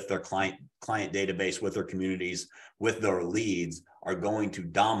trust with their client database, with their communities, with their leads, are going to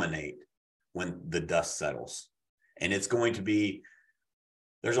dominate when the dust settles. And it's going to be,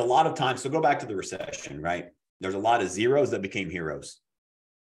 there's a lot of times, so go back to the recession, right? There's a lot of zeros that became heroes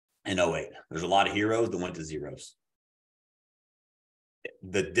in 2008. There's a lot of heroes that went to zeros.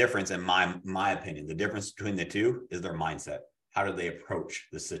 The difference, in my opinion, the difference between the two is their mindset. How do they approach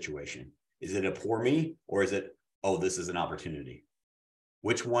the situation? Is it a poor me, or is it, oh, this is an opportunity?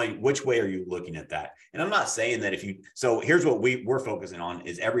 Which way are you looking at that? And I'm not saying that so here's what we're focusing on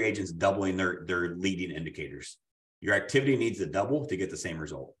is every agent's doubling their leading indicators. Your activity needs to double to get the same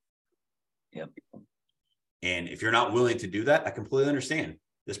result. Yep. And if you're not willing to do that, I completely understand.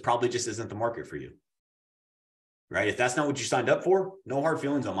 This probably just isn't the market for you. Right? If that's not what you signed up for, no hard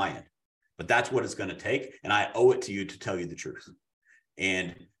feelings on my end, but that's what it's going to take. And I owe it to you to tell you the truth.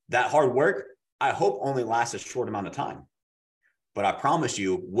 And that hard work, I hope, only lasts a short amount of time. But I promise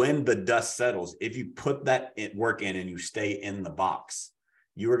you, when the dust settles, if you put that work in and you stay in the box,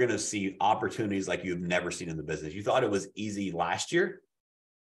 you are going to see opportunities like you've never seen in the business. You thought it was easy last year.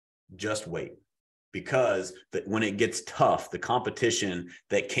 Just wait. Because when it gets tough, the competition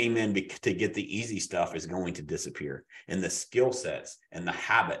that came in to get the easy stuff is going to disappear. And the skill sets and the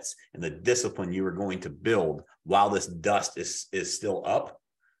habits and the discipline you are going to build while this dust is still up,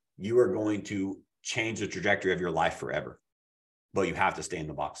 you are going to change the trajectory of your life forever. But you have to stay in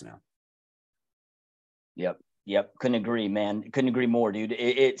the box now. Yep. Couldn't agree, man. Couldn't agree more, dude.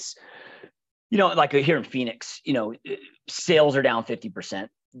 It's, like here in Phoenix, sales are down 50%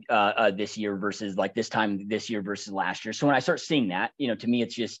 this year versus like this time this year versus last year. So when I start seeing that, to me,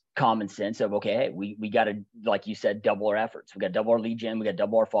 it's just common sense of, okay, hey, we got to, like you said, double our efforts. We got to double our lead gen. We got to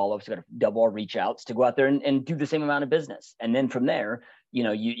double our follow-ups. We got to double our reach outs to go out there and do the same amount of business. And then from there,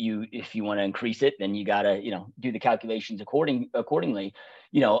 you if you want to increase it, then you got to, do the calculations accordingly,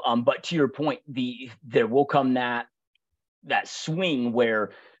 but to your point, there will come that swing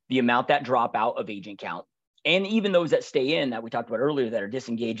where the amount that drop out of agent count, and even those that stay in that we talked about earlier that are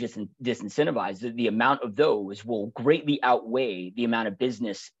disengaged and disincentivized, the amount of those will greatly outweigh the amount of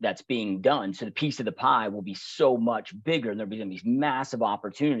business that's being done. So the piece of the pie will be so much bigger, and there'll be these massive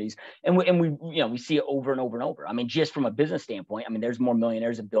opportunities. And we see it over and over and over. I mean, just from a business standpoint, there's more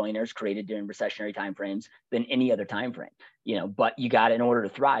millionaires and billionaires created during recessionary timeframes than any other time frame. But you got, in order to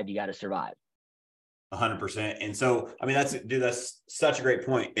thrive, you got to survive. 100%. And so, that's such a great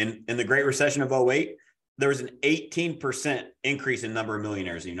point. In the Great Recession of 2008, there was an 18% increase in number of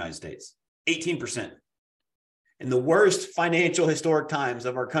millionaires in the United States. 18%. In the worst financial historic times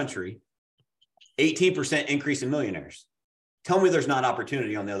of our country, 18% increase in millionaires. Tell me there's not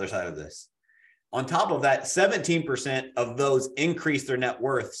opportunity on the other side of this. On top of that, 17% of those increased their net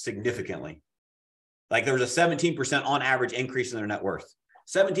worth significantly. Like there was a 17% on average increase in their net worth.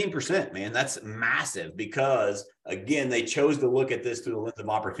 17%, man, that's massive because, again, they chose to look at this through the lens of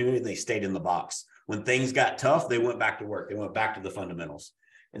opportunity and they stayed in the box. When things got tough, they went back to work. They went back to the fundamentals.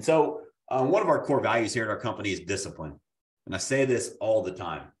 And so one of our core values here at our company is discipline. And I say this all the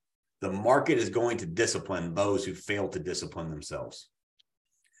time. The market is going to discipline those who fail to discipline themselves.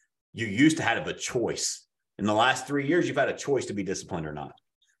 You used to have a choice. In the last 3 years, you've had a choice to be disciplined or not.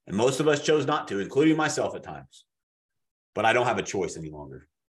 And most of us chose not to, including myself at times. But I don't have a choice any longer.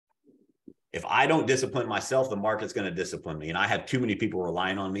 If I don't discipline myself, the market's going to discipline me. And I have too many people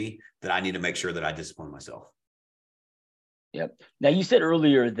relying on me that I need to make sure that I discipline myself. Yep. Now you said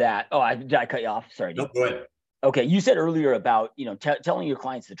earlier that, did I cut you off? Sorry. No, go ahead. Okay. You said earlier about, telling your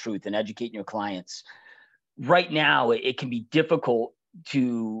clients the truth and educating your clients. Right now, it can be difficult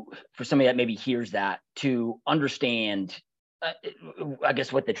for somebody that maybe hears that to understand, I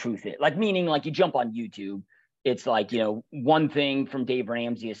guess, what the truth is. Like, meaning like you jump on YouTube, it's like, one thing from Dave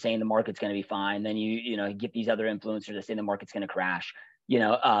Ramsey is saying the market's going to be fine. Then you get these other influencers that say the market's going to crash.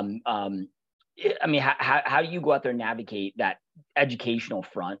 How do you go out there and navigate that educational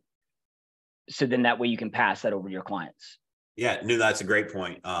front? So then that way you can pass that over to your clients. Yeah, no, that's a great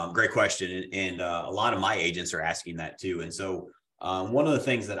point. Great question. And a lot of my agents are asking that too. And so one of the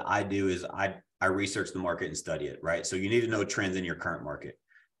things that I do is I research the market and study it, right? So you need to know trends in your current market.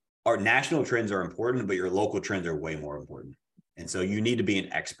 Our national trends are important, but your local trends are way more important. And so you need to be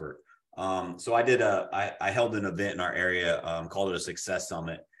an expert. So I held an event in our area, called it a Success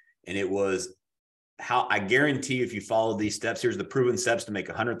Summit. And it was how I guarantee if you follow these steps, here's the proven steps to make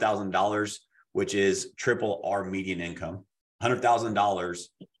 $100,000, which is triple our median income, $100,000,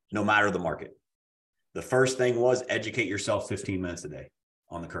 no matter the market. The first thing was educate yourself 15 minutes a day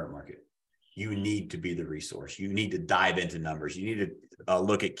on the current market. You need to be the resource. You need to dive into numbers. You need to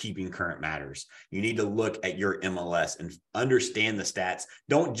look at keeping current matters. You need to look at your MLS and understand the stats.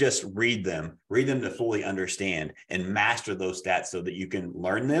 Don't just read them to fully understand and master those stats so that you can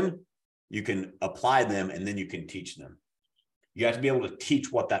learn them, you can apply them, and then you can teach them. You have to be able to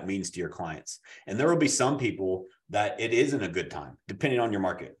teach what that means to your clients. And there will be some people that it isn't a good time, depending on your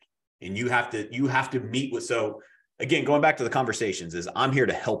market. And you have to meet with, so again, going back to the conversations is I'm here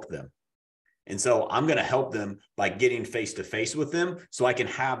to help them. And so I'm going to help them by getting face-to-face with them so I can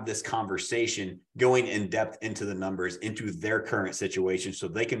have this conversation going in depth into the numbers, into their current situation so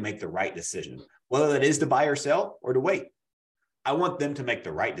they can make the right decision, whether that is to buy or sell or to wait. I want them to make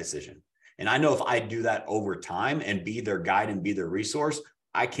the right decision. And I know if I do that over time and be their guide and be their resource,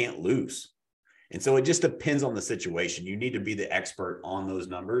 I can't lose. And so it just depends on the situation. You need to be the expert on those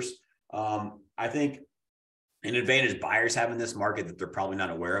numbers. I think an advantage buyers have in this market that they're probably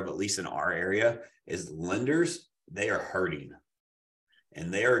not aware of, at least in our area, is lenders. They are hurting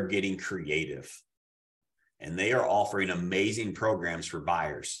and they are getting creative and they are offering amazing programs for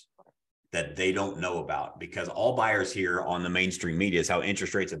buyers that they don't know about, because all buyers hear on the mainstream media is how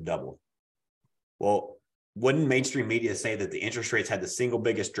interest rates have doubled. Well, wouldn't mainstream media say that the interest rates had the single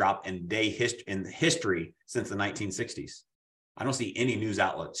biggest drop in history since the 1960s? I don't see any news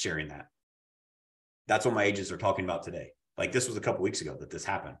outlets sharing that. That's what my agents are talking about today. Like, this was a couple of weeks ago that this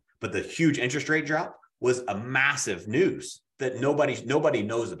happened, but the huge interest rate drop was a massive news that nobody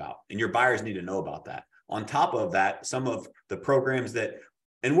knows about, and your buyers need to know about that. On top of that, some of the programs that,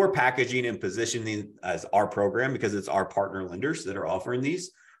 and we're packaging and positioning as our program because it's our partner lenders that are offering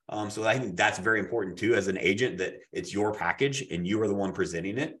these. So I think that's very important too, as an agent, that it's your package and you are the one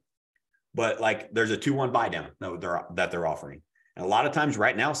presenting it. But like, there's a 2-1 buy down that they're offering. And a lot of times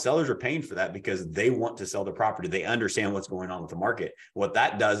right now, sellers are paying for that because they want to sell their property. They understand what's going on with the market. What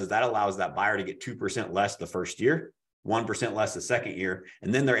that does is that allows that buyer to get 2% less the first year, 1% less the second year.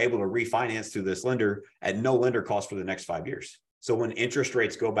 And then they're able to refinance through this lender at no lender cost for the next 5 years. So when interest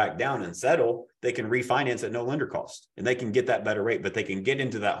rates go back down and settle, they can refinance at no lender cost and they can get that better rate, but they can get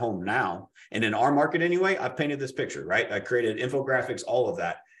into that home now. And in our market anyway, I've painted this picture, right? I created infographics, all of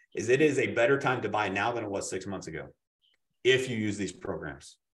that. It is a better time to buy now than it was 6 months ago if you use these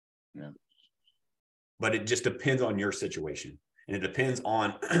programs. Yeah. But it just depends on your situation. And it depends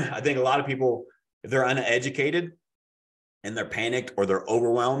on, I think a lot of people, if they're uneducated and they're panicked or they're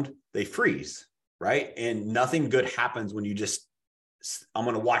overwhelmed, they freeze, right? And nothing good happens when you just, I'm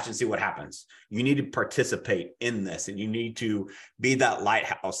going to watch and see what happens. You need to participate in this, and you need to be that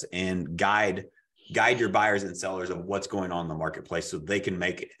lighthouse and guide your buyers and sellers of what's going on in the marketplace so they can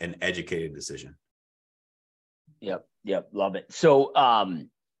make an educated decision. Yep. Love it. So,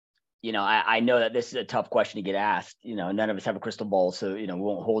 I know that this is a tough question to get asked. None of us have a crystal ball, so, we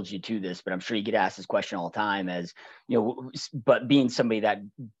won't hold you to this, but I'm sure you get asked this question all the time but being somebody that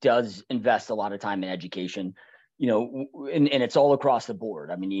does invest a lot of time in education, and it's all across the board.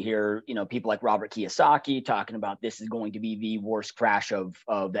 I mean, you hear, people like Robert Kiyosaki talking about this is going to be the worst crash of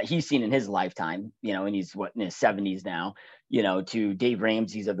that he's seen in his lifetime, and he's in his 70s now, to Dave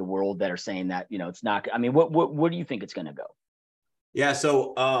Ramsey's of the world that are saying that, it's not, I mean, what do you think it's going to go? Yeah.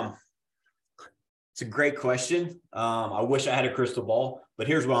 So, it's a great question. I wish I had a crystal ball, but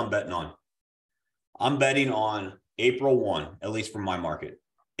here's what I'm betting on. I'm betting on April 1, at least from my market.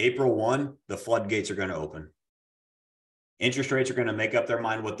 April 1, the floodgates are going to open. Interest rates are going to make up their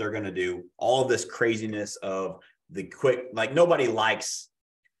mind what they're going to do. All of this craziness of the quick, like nobody likes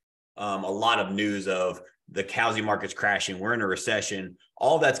a lot of news of the housing market's crashing. We're in a recession.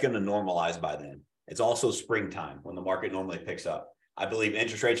 All that's going to normalize by then. It's also springtime when the market normally picks up. I believe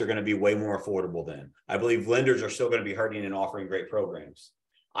interest rates are going to be way more affordable then. I believe lenders are still going to be hurting and offering great programs.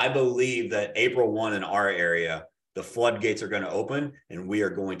 I believe that April 1 in our area, the floodgates are going to open and we are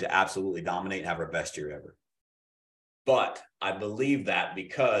going to absolutely dominate and have our best year ever. But I believe that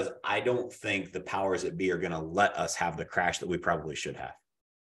because I don't think the powers that be are going to let us have the crash that we probably should have.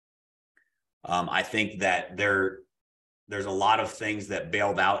 I think that there's a lot of things that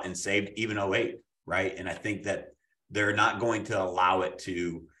bailed out and saved even 08, right? And I think that they're not going to allow it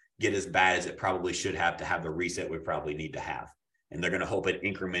to get as bad as it probably should have to have the reset we probably need to have. And they're going to hope it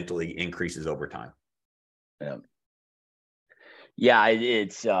incrementally increases over time. Yeah,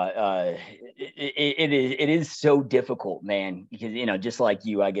 it is so difficult, man, because, just like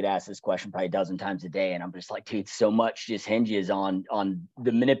you, I get asked this question probably a dozen times a day. And I'm just like, dude, so much just hinges on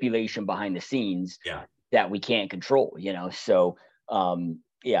the manipulation behind the scenes that we can't control, So,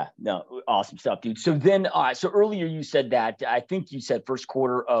 yeah, no, awesome stuff, dude. So then, so earlier you said that, I think you said first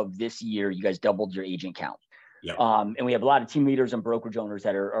quarter of this year, you guys doubled your agent count. Yeah. And we have a lot of team leaders and brokerage owners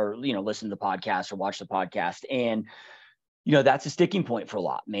that are listen to the podcast or watch the podcast. And, that's a sticking point for a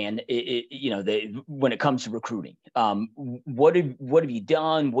lot, man. When it comes to recruiting, what have you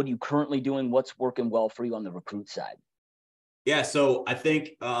done? What are you currently doing? What's working well for you on the recruit side? Yeah. So I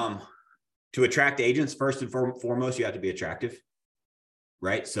think, to attract agents, first and foremost, you have to be attractive.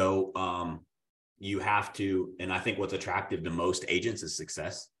 Right. So you have to, and I think what's attractive to most agents is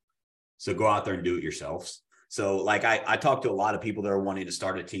success. So go out there and do it yourselves. So like I talk to a lot of people that are wanting to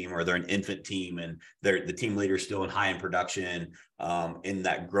start a team, or they're an infant team and the team leader is still in high end production, in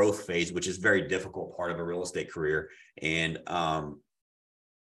that growth phase, which is very difficult part of a real estate career. And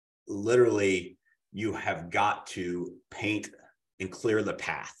literally you have got to paint and clear the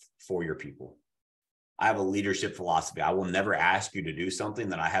path for your people. I have a leadership philosophy. I will never ask you to do something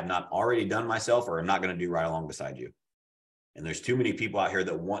that I have not already done myself, or I'm not going to do right along beside you. And there's too many people out here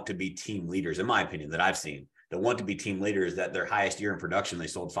that want to be team leaders, in my opinion, that I've seen, that want to be team leaders, that their highest year in production, they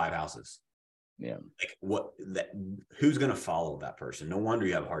sold 5 houses. Yeah. Like who's going to follow that person? No wonder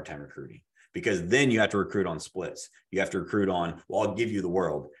you have a hard time recruiting, because then you have to recruit on splits. You have to recruit on, well, I'll give you the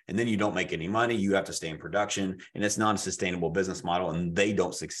world. And then you don't make any money. You have to stay in production, and it's not a sustainable business model, and they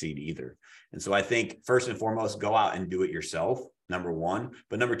don't succeed either. And so I think first and foremost, go out and do it yourself. Number one.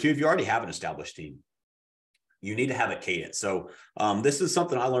 But number two, if you already have an established team, you need to have a cadence. So this is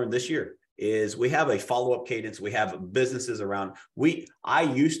something I learned this year. is we have a follow-up cadence. We have businesses around. I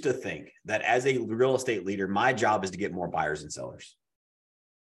used to think that as a real estate leader, my job is to get more buyers and sellers.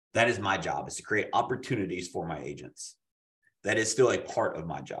 That is my job, is to create opportunities for my agents. That is still a part of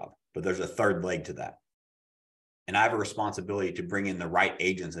my job, but there's a third leg to that. And I have a responsibility to bring in the right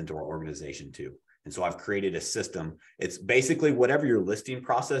agents into our organization too. And so I've created a system. It's basically whatever your listing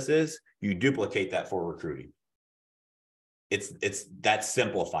process is, you duplicate that for recruiting. It's that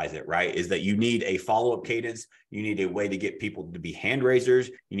simplifies it, right? Is that you need a follow-up cadence. You need a way to get people to be hand raisers.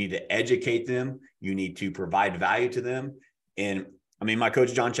 You need to educate them. You need to provide value to them. And I mean, my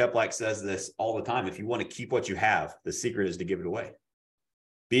coach, John Cheplack, says this all the time. If you want to keep what you have, the secret is to give it away.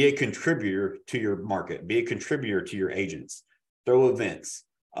 Be a contributor to your market. Be a contributor to your agents. Throw events.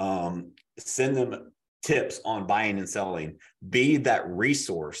 Send them tips on buying and selling. Be that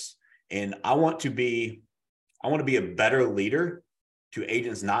resource. And I want to be a better leader to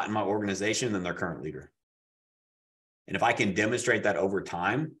agents not in my organization than their current leader. And if I can demonstrate that over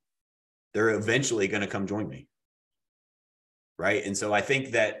time, they're eventually going to come join me. Right. And so I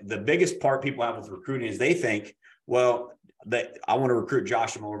think that the biggest part people have with recruiting is they think, well, that I want to recruit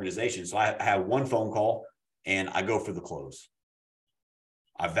Josh in my organization. So I have one phone call and I go for the close.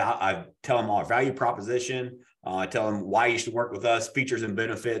 I tell them our value proposition. I tell them why you should work with us, features and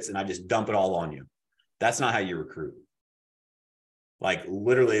benefits, and I just dump it all on you. That's not how you recruit. Like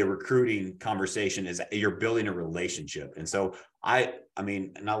literally a recruiting conversation is you're building a relationship. And so I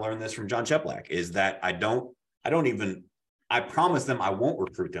mean, and I learned this from John Cheplack, is that I promise them I won't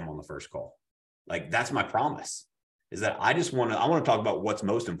recruit them on the first call. Like that's my promise, is that I want to talk about what's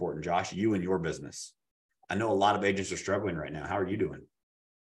most important, Josh, you and your business. I know a lot of agents are struggling right now. How are you doing?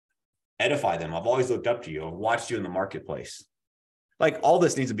 Edify them. I've always looked up to you. I've watched you in the marketplace. Like all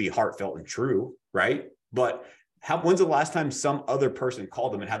this needs to be heartfelt and true, right? But when's the last time some other person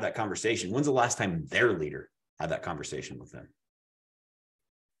called them and had that conversation? When's the last time their leader had that conversation with them?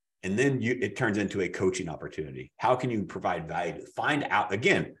 And then it turns into a coaching opportunity. How can you provide value? Find out,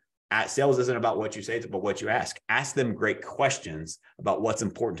 again, sales isn't about what you say, it's about what you ask. Ask them great questions about what's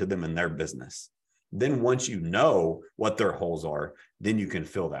important to them in their business. Then once you know what their holes are, then you can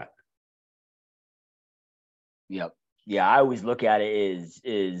fill that. Yep. Yeah. I always look at it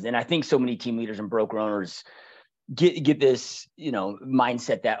and I think so many team leaders and broker owners get this,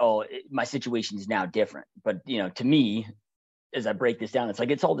 mindset that, my situation is now different. But, to me, as I break this down, it's like,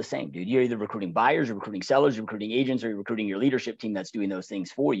 it's all the same, dude. You're either recruiting buyers, you're recruiting sellers, you're recruiting agents, or you're recruiting your leadership team that's doing those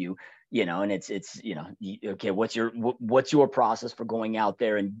things for you, and it's, okay, what's your process for going out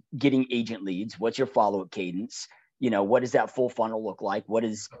there and getting agent leads? What's your follow-up cadence? What does that full funnel look like?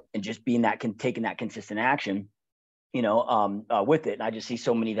 And just being taking that consistent action, with it. And I just see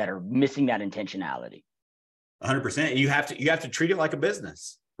so many that are missing that intentionality. 100%. You have to treat it like a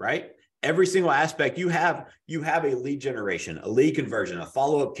business, right? Every single aspect you have a lead generation, a lead conversion, a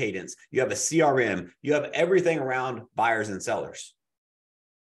follow-up cadence. You have a CRM. You have everything around buyers and sellers.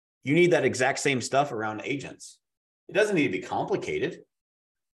 You need that exact same stuff around agents. It doesn't need to be complicated,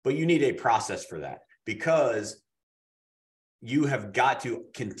 but you need a process for that, because you have got to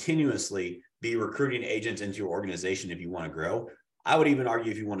continuously be recruiting agents into your organization if you want to grow. I would even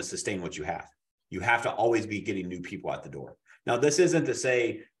argue if you want to sustain what you have to always be getting new people out the door. Now, this isn't to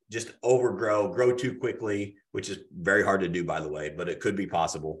say just grow too quickly, which is very hard to do, by the way, but it could be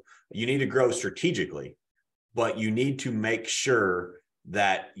possible. You need to grow strategically, but you need to make sure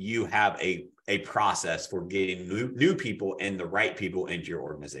that you have a process for getting new people and the right people into your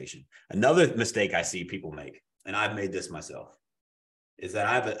organization. Another mistake I see people make, and I've made this myself, is that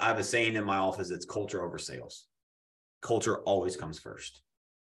I have a saying in my office, it's culture over sales. Culture always comes first.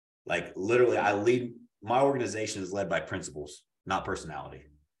 Like literally, my organization is led by principles, not personality.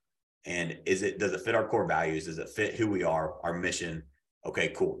 And does it fit our core values? Does it fit who we are, our mission? Okay,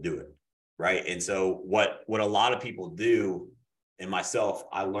 cool, do it. Right. And so what a lot of people do, and myself,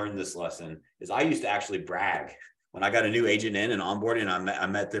 I learned this lesson, is I used to actually brag when I got a new agent in and onboarding, I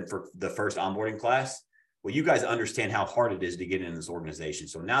met them for the first onboarding class. Well, you guys understand how hard it is to get in this organization.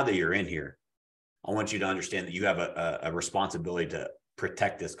 So now that you're in here, I want you to understand that you have a responsibility to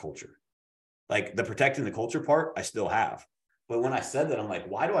protect this culture. Like the protecting the culture part, I still have. But when I said that, I'm like,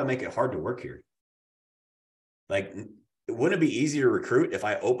 why do I make it hard to work here? Like, wouldn't it be easier to recruit if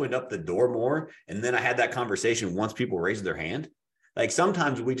I opened up the door more and then I had that conversation once people raised their hand? Like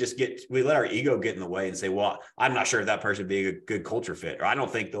sometimes we let our ego get in the way and say, well, I'm not sure if that person would be a good culture fit, or I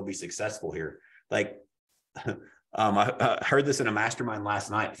don't think they'll be successful here. Like, I heard this in a mastermind last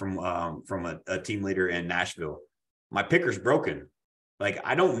night from a team leader in Nashville. My picker's broken. Like,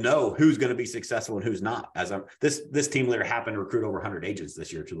 I don't know who's going to be successful and who's not. This team leader happened to recruit over 100 agents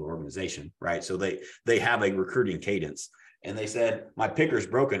this year to the organization, right? So they have a recruiting cadence. And they said, my picker's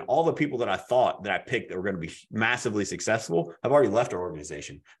broken. All the people that I thought that I picked that were going to be massively successful have already left our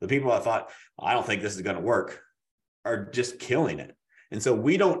organization. The people I thought, I don't think this is going to work, are just killing it. And so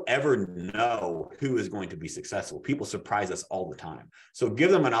we don't ever know who is going to be successful. People surprise us all the time. So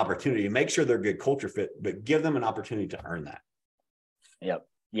give them an opportunity, make sure they're a good culture fit, but give them an opportunity to earn that. Yep.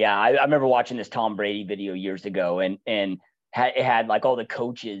 Yeah. I remember watching this Tom Brady video years ago, and it had like all the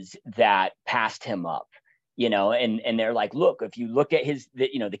coaches that passed him up, and they're like, look, if you look at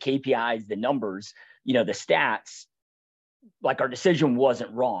the KPIs, the numbers, the stats, like our decision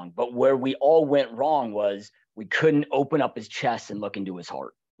wasn't wrong, but where we all went wrong was we couldn't open up his chest and look into his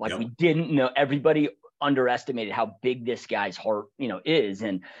heart. Like, we didn't know. Everybody underestimated how big this guy's heart, is.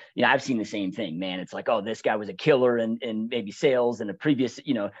 And, I've seen the same thing, man. It's like, oh, this guy was a killer in maybe sales and a previous,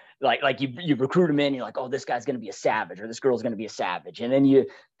 like you recruit him in, you're like, oh, this guy's going to be a savage, or this girl's going to be a savage. And then you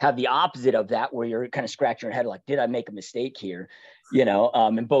have the opposite of that, where you're kind of scratching your head, like, did I make a mistake here?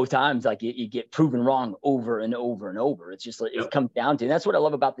 And both times, like, you get proven wrong over and over and over. It's just like, it comes down to, and that's what I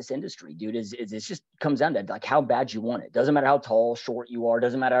love about this industry, dude, is it just comes down to like how bad you want it. Doesn't matter how tall, short you are.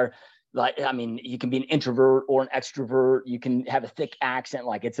 Doesn't matter. Like, I mean, you can be an introvert or an extrovert. You can have a thick accent.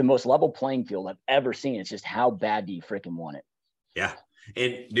 Like, it's the most level playing field I've ever seen. It's just how bad do you freaking want it? Yeah.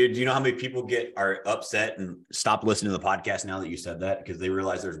 And dude, do you know how many people are upset and stop listening to the podcast now that you said that, because they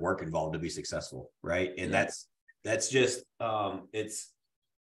realize there's work involved to be successful, right? And that's just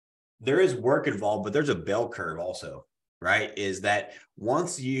there is work involved, but there's a bell curve also, right? Is that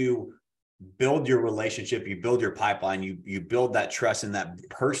once you build your relationship, you build your pipeline, you build that trust in that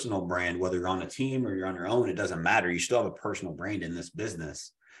personal brand, whether you're on a team or you're on your own, it doesn't matter. You still have a personal brand in this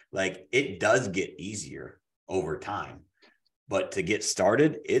business. Like, it does get easier over time, but to get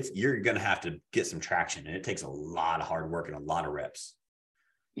started, you're going to have to get some traction, and it takes a lot of hard work and a lot of reps.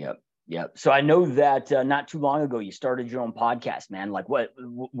 Yep. So I know that not too long ago, you started your own podcast, man. Like, what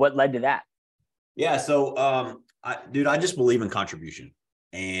led to that? Yeah. So, I just believe in contribution.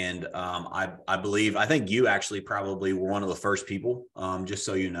 And I think you actually probably were one of the first people, just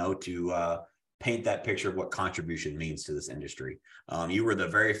so you know, to paint that picture of what contribution means to this industry. You were the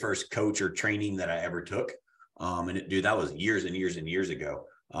very first coach or training that I ever took. Dude, that was years and years and years ago.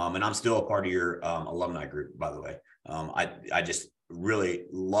 And I'm still a part of your alumni group, by the way. I just really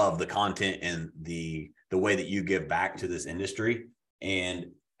love the content and the way that you give back to this industry.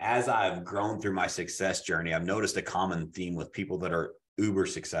 And as I've grown through my success journey, I've noticed a common theme with people that are uber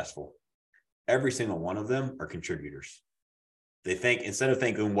successful. Every single one of them are contributors. They think, instead of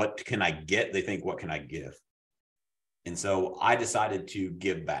thinking, what can I get? They think, what can I give? And so I decided to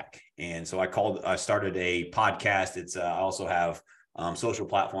give back. And so I started a podcast. I also have social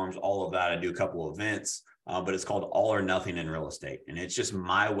platforms, all of that. I do a couple of events, but it's called All or Nothing in Real Estate. And it's just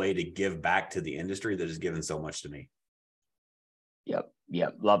my way to give back to the industry that has given so much to me. Yep.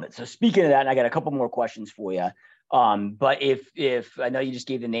 Love it. So speaking of that, I got a couple more questions for you. But if I know you just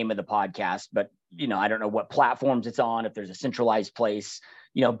gave the name of the podcast, but I don't know what platforms it's on, if there's a centralized place,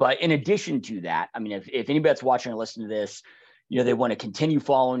 but in addition to that, I mean, if anybody that's watching or listening to this, they want to continue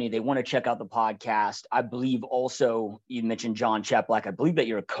following you, they want to check out the podcast. I believe also you mentioned John Cheplack. I believe that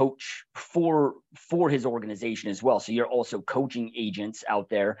you're a coach for his organization as well. So you're also coaching agents out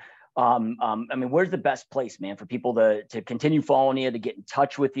there. I mean, where's the best place, man, for people to continue following you, to get in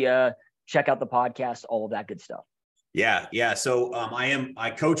touch with you, check out the podcast, all of that good stuff? Yeah. So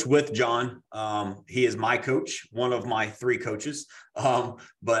I coach with John. He is my coach, one of my 3 coaches.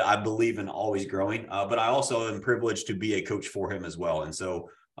 But I believe in always growing. But I also am privileged to be a coach for him as well. And so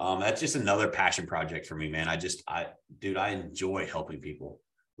that's just another passion project for me, man. I enjoy helping people.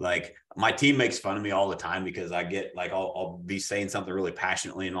 Like, my team makes fun of me all the time because I get like, I'll be saying something really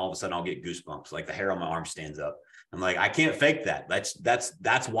passionately, and all of a sudden I'll get goosebumps. Like, the hair on my arm stands up. I'm like, I can't fake that.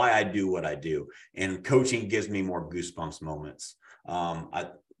 That's why I do what I do. And coaching gives me more goosebumps moments. I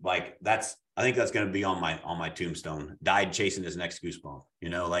think that's going to be on my tombstone. Died chasing his next goosebump.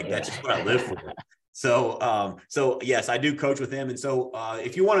 That's just what I live for. So yes, I do coach with him. And so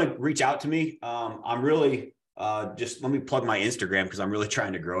if you want to reach out to me, I'm really just let me plug my Instagram, because I'm really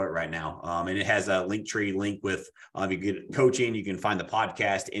trying to grow it right now. And it has a Linktree link with you get coaching. You can find the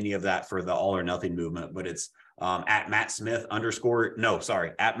podcast, any of that for the All or Nothing movement. But it's at Matt Smith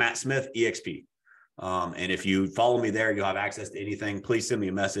at Matt Smith EXP. And if you follow me there, you'll have access to anything. Please send me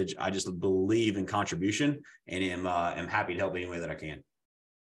a message. I just believe in contribution, and am happy to help any way that I can.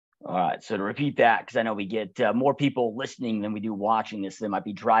 All right. So to repeat that, because I know we get more people listening than we do watching this. They might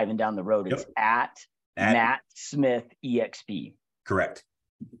be driving down the road. It's at Matt Smith EXP. Correct.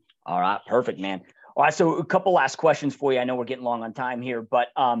 All right. Perfect, man. All right. So a couple last questions for you. I know we're getting long on time here, but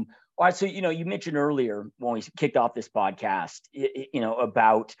all right. So, you mentioned earlier when we kicked off this podcast,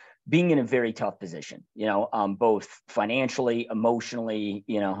 about being in a very tough position, both financially, emotionally,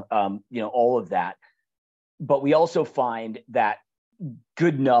 all of that. But we also find that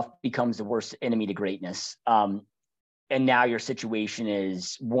good enough becomes the worst enemy to greatness. And now your situation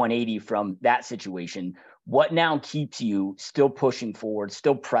is 180 from that situation. What now keeps you still pushing forward,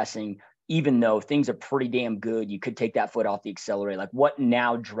 still pressing, even though things are pretty damn good? You could take that foot off the accelerator. Like, what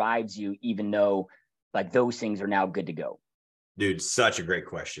now drives you, even though like those things are now good to go? Dude, such a great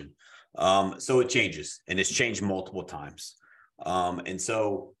question. So it changes, and it's changed multiple times. And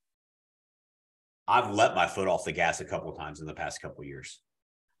so I've let my foot off the gas a couple of times in the past couple of years.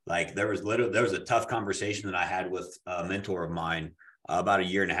 Like there was a tough conversation that I had with a mentor of mine about a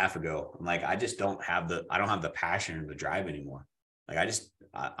year and a half ago. I'm like, I don't have the passion and the drive anymore. Like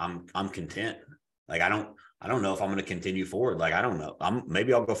I'm content. Like I don't know if I'm going to continue forward. Like, I don't know.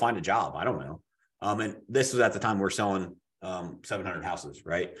 Maybe I'll go find a job. I don't know. And this was at the time we're selling 700 houses.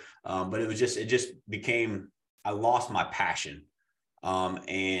 Right. But it just became, I lost my passion.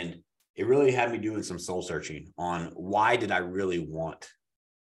 And it really had me doing some soul searching on why did I really want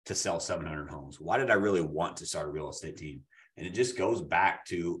to sell 700 homes? Why did I really want to start a real estate team? And it just goes back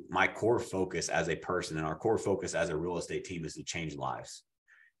to my core focus as a person, and our core focus as a real estate team is to change lives.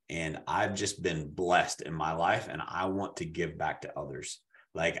 And I've just been blessed in my life, and I want to give back to others.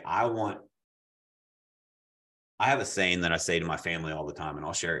 Like I have a saying that I say to my family all the time, and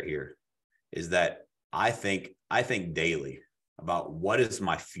I'll share it here, is that I think daily about what is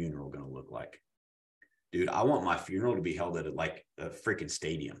my funeral going to look like. Dude, I want my funeral to be held at like a freaking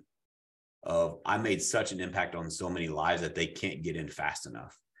stadium of I made such an impact on so many lives that they can't get in fast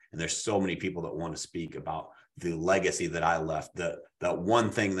enough. And there's so many people that want to speak about the legacy that I left, the one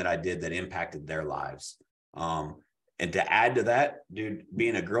thing that I did that impacted their lives. And to add to that, dude,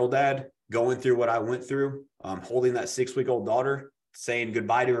 being a girl dad, going through what I went through, holding that 6-week-old daughter, saying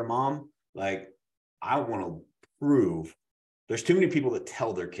goodbye to her mom, like I want to prove there's too many people that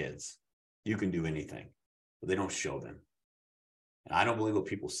tell their kids you can do anything, but they don't show them. And I don't believe what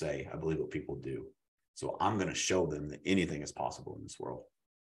people say. I believe what people do. So I'm going to show them that anything is possible in this world.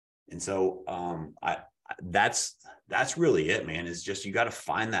 And so that's really it, man. Is just, you got to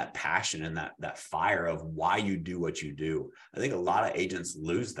find that passion and that fire of why you do what you do. I think a lot of agents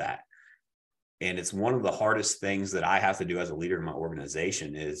lose that. And it's one of the hardest things that I have to do as a leader in my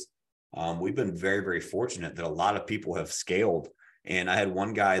organization is we've been very, very fortunate that a lot of people have scaled. And I had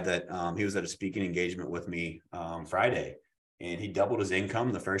one guy that he was at a speaking engagement with me Friday, and he doubled his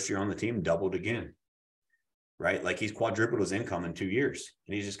income the first year on the team, doubled again, right? Like he's quadrupled his income in 2 years.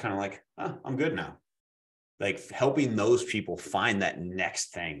 And he's just kind of like, I'm good now. Like helping those people find that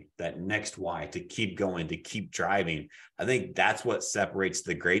next thing, that next why, to keep going, to keep driving. I think that's what separates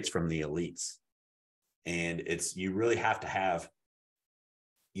the greats from the elites. And you really have to have,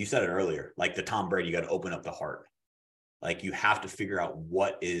 you said it earlier, like the Tom Brady, you got to open up the heart. Like you have to figure out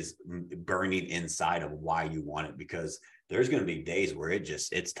what is burning inside of why you want it, because there's going to be days where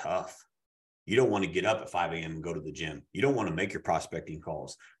it's tough. You don't want to get up at 5 a.m. and go to the gym. You don't want to make your prospecting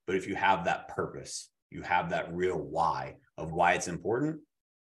calls. But if you have that purpose, you have that real why of why it's important,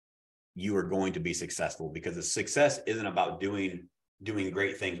 you are going to be successful, because the success isn't about doing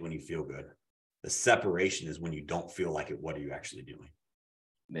great things when you feel good. The separation is when you don't feel like it. What are you actually doing?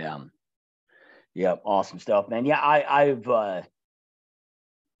 Yeah. Yeah. Awesome stuff, man. Yeah.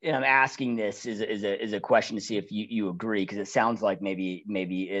 I'm asking this is a question to see if you agree, because it sounds like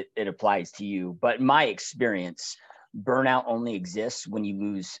maybe it applies to you. But in my experience, burnout only exists when you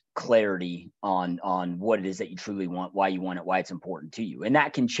lose clarity on what it is that you truly want, why you want it, why it's important to you. And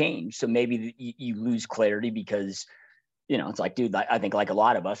that can change. So maybe you lose clarity because, it's like, dude, I think like a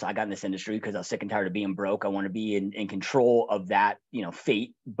lot of us, I got in this industry because I was sick and tired of being broke. I want to be in control of that,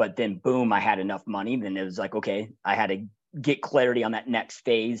 fate. But then boom, I had enough money. Then it was like, okay, I had to get clarity on that next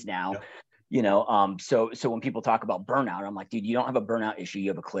phase now. Yep. So when people talk about burnout, I'm like, dude, you don't have a burnout issue, you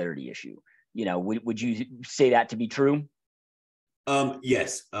have a clarity issue. Would you say that to be true?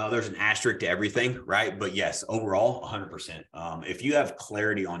 Yes, there's an asterisk to everything, right? But yes, overall 100%. If you have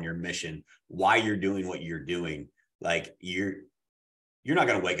clarity on your mission, why you're doing what you're doing, like you're not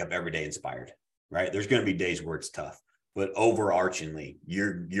going to wake up every day inspired, right? There's going to be days where it's tough, but overarchingly,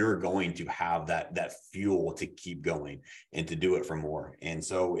 you're going to have that fuel to keep going and to do it for more. And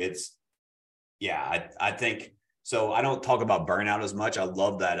so I think, so I don't talk about burnout as much. I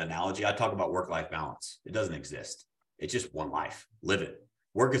love that analogy. I talk about work-life balance. It doesn't exist. It's just one life. Live it.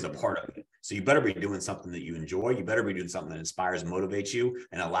 Work is a part of it. So you better be doing something that you enjoy. You better be doing something that inspires, motivates you,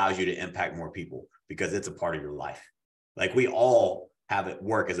 and allows you to impact more people, because it's a part of your life. Like, we all have it,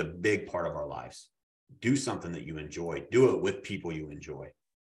 work as a big part of our lives. Do something that you enjoy. Do it with people you enjoy.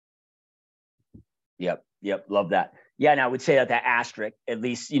 Yep. Love that. Yeah. And I would say that asterisk, at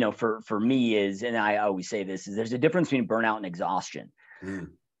least, for me is, and I always say this, is there's a difference between burnout and exhaustion.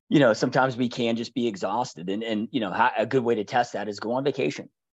 Sometimes we can just be exhausted, and a good way to test that is go on vacation.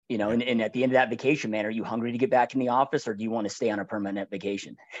 And at the end of that vacation, man, are you hungry to get back in the office, or do you want to stay on a permanent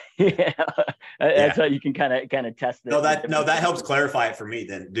vacation? That's how you can kind of test that. That helps clarify it for me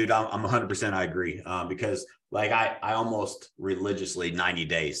then, dude. I'm 100%. I agree. Because like I almost religiously 90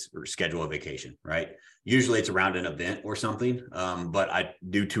 days schedule a vacation, right? Usually it's around an event or something. But I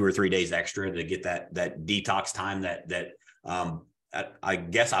do 2 or 3 days extra to get that detox time that I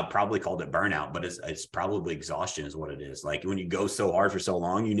guess I probably called it burnout, but it's probably exhaustion is what it is. Like, when you go so hard for so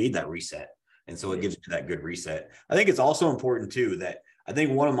long, you need that reset. And so it gives you that good reset. I think it's also important too, that I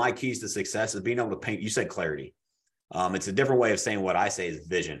think one of my keys to success is being able to paint. You said clarity. It's a different way of saying what I say is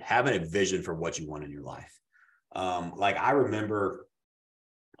vision, having a vision for what you want in your life. Like, I remember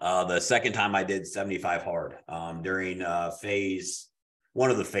the second time I did 75 hard during one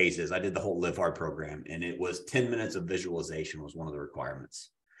of the phases. I did the whole Live Hard program, and it was 10 minutes of visualization was one of the requirements.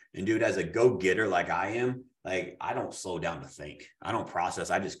 And dude, as a go-getter like I am, like, I don't slow down to think. I don't process.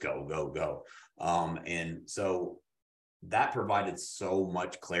 I just go. And so that provided so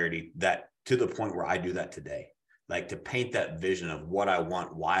much clarity, that to the point where I do that today, like, to paint that vision of what I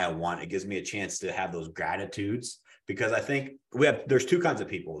want, why I want. It gives me a chance to have those gratitudes, because I think there's 2 kinds of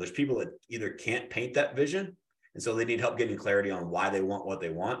people. There's people that either can't paint that vision, and so they need help getting clarity on why they want what they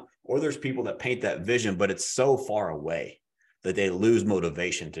want. Or there's people that paint that vision, but it's so far away that they lose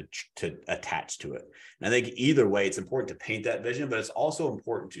motivation to attach to it. And I think either way, it's important to paint that vision, but it's also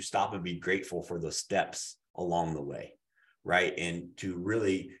important to stop and be grateful for the steps along the way, right? And to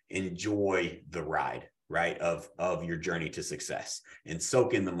really enjoy the ride, right, of your journey to success, and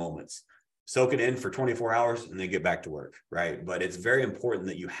soak in the moments. Soak it in for 24 hours and then get back to work, right? But it's very important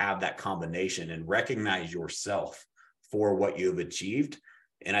that you have that combination and recognize yourself for what you've achieved.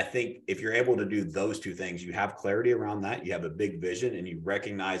 And I think if you're able to do those 2 things, you have clarity around that, you have a big vision, and you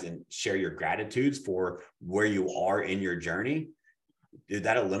recognize and share your gratitudes for where you are in your journey, dude,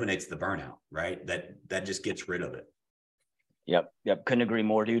 that eliminates the burnout, right? That just gets rid of it. Yep. Couldn't agree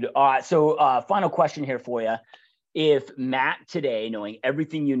more, dude. So final question here for you. If Matt today, knowing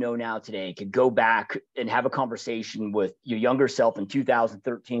everything you know now today, could go back and have a conversation with your younger self in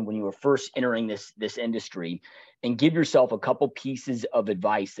 2013 when you were first entering this industry, and give yourself a couple pieces of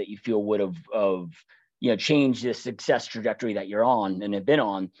advice that you feel would have changed the success trajectory that you're on and have been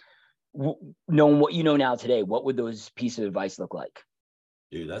on, knowing what you know now today, what would those pieces of advice look like?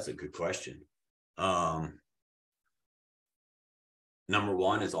 Dude, that's a good question. Number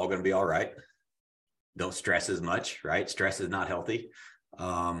 1 is all going to be all right. Don't stress as much, right? Stress is not healthy.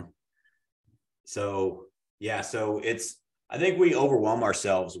 So I think we overwhelm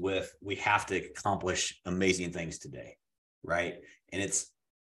ourselves with, we have to accomplish amazing things today, right? And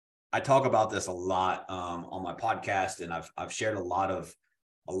I talk about this a lot on my podcast, and I've shared a lot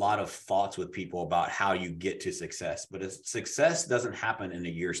of thoughts with people about how you get to success. But success doesn't happen in a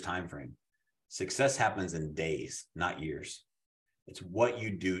year's time frame. Success happens in days, not years. It's what you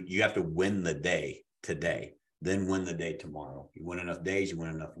do. You have to win the day today, then win the day tomorrow. You win enough days, you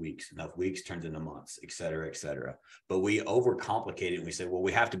win enough weeks turns into months, et cetera. But we overcomplicate it, and we say, well,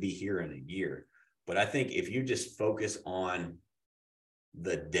 we have to be here in a year. But I think if you just focus on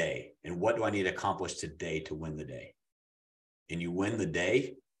the day, and what do I need to accomplish today to win the day, and you win the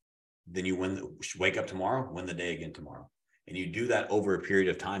day, then you wake up tomorrow, win the day again tomorrow. And you do that over a period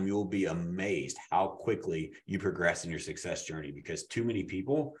of time, you will be amazed how quickly you progress in your success journey, because too many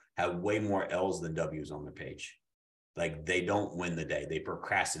people have way more L's than W's on their page. Like, they don't win the day. They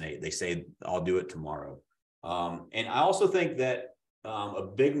procrastinate. They say, I'll do it tomorrow. And I also think that a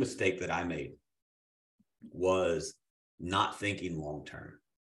big mistake that I made was not thinking long-term.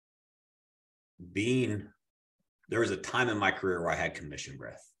 There was a time in my career where I had commission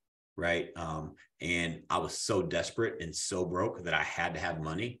breath. Right. And I was so desperate and so broke that I had to have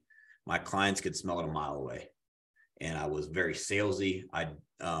money. My clients could smell it a mile away. And I was very salesy. I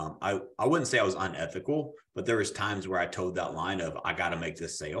wouldn't say I was unethical, but there was times where I toed that line of, I got to make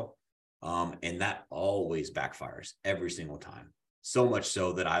this sale. And that always backfires every single time. So much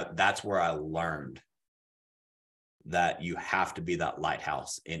so that that's where I learned that you have to be that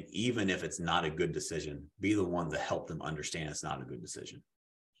lighthouse. And even if it's not a good decision, be the one to help them understand it's not a good decision.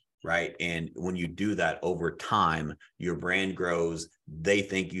 right? And when you do that over time, your brand grows. They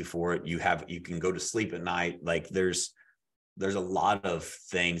thank you for it. You can go to sleep at night. Like there's a lot of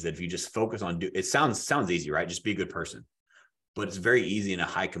things that if you just focus on, it sounds easy, right? Just be a good person. But it's very easy in a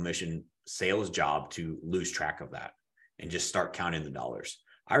high commission sales job to lose track of that and just start counting the dollars.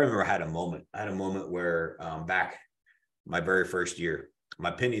 I remember I had a moment where back my very first year, my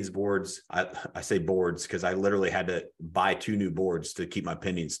pendings boards, I say boards because I literally had to buy 2 new boards to keep my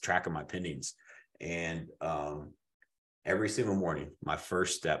pendings, track of my pendings. And every single morning, my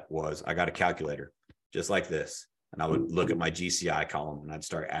first step was I got a calculator just like this. And I would look at my GCI column and I'd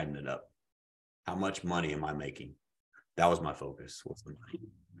start adding it up. How much money am I making? That was my focus. What's the money?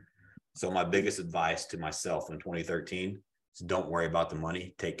 So my biggest advice to myself in 2013 is don't worry about the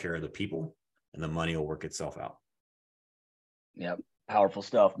money, take care of the people, and the money will work itself out. Yep. Powerful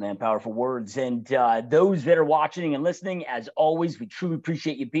stuff, man. Powerful words. And those that are watching and listening, as always, we truly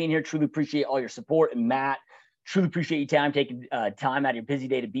appreciate you being here. Truly appreciate all your support. And Matt, truly appreciate your taking time out of your busy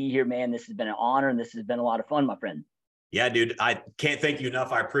day to be here, man. This has been an honor and this has been a lot of fun, my friend. Yeah, dude, I can't thank you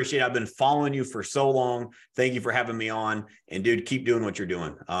enough. I appreciate it. I've been following you for so long. Thank you for having me on. And dude, keep doing what you're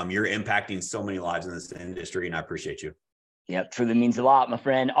doing. You're impacting so many lives in this industry, and I appreciate you. Yep, truly means a lot, my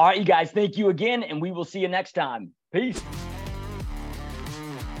friend. All right, you guys, thank you again, and we will see you next time. Peace.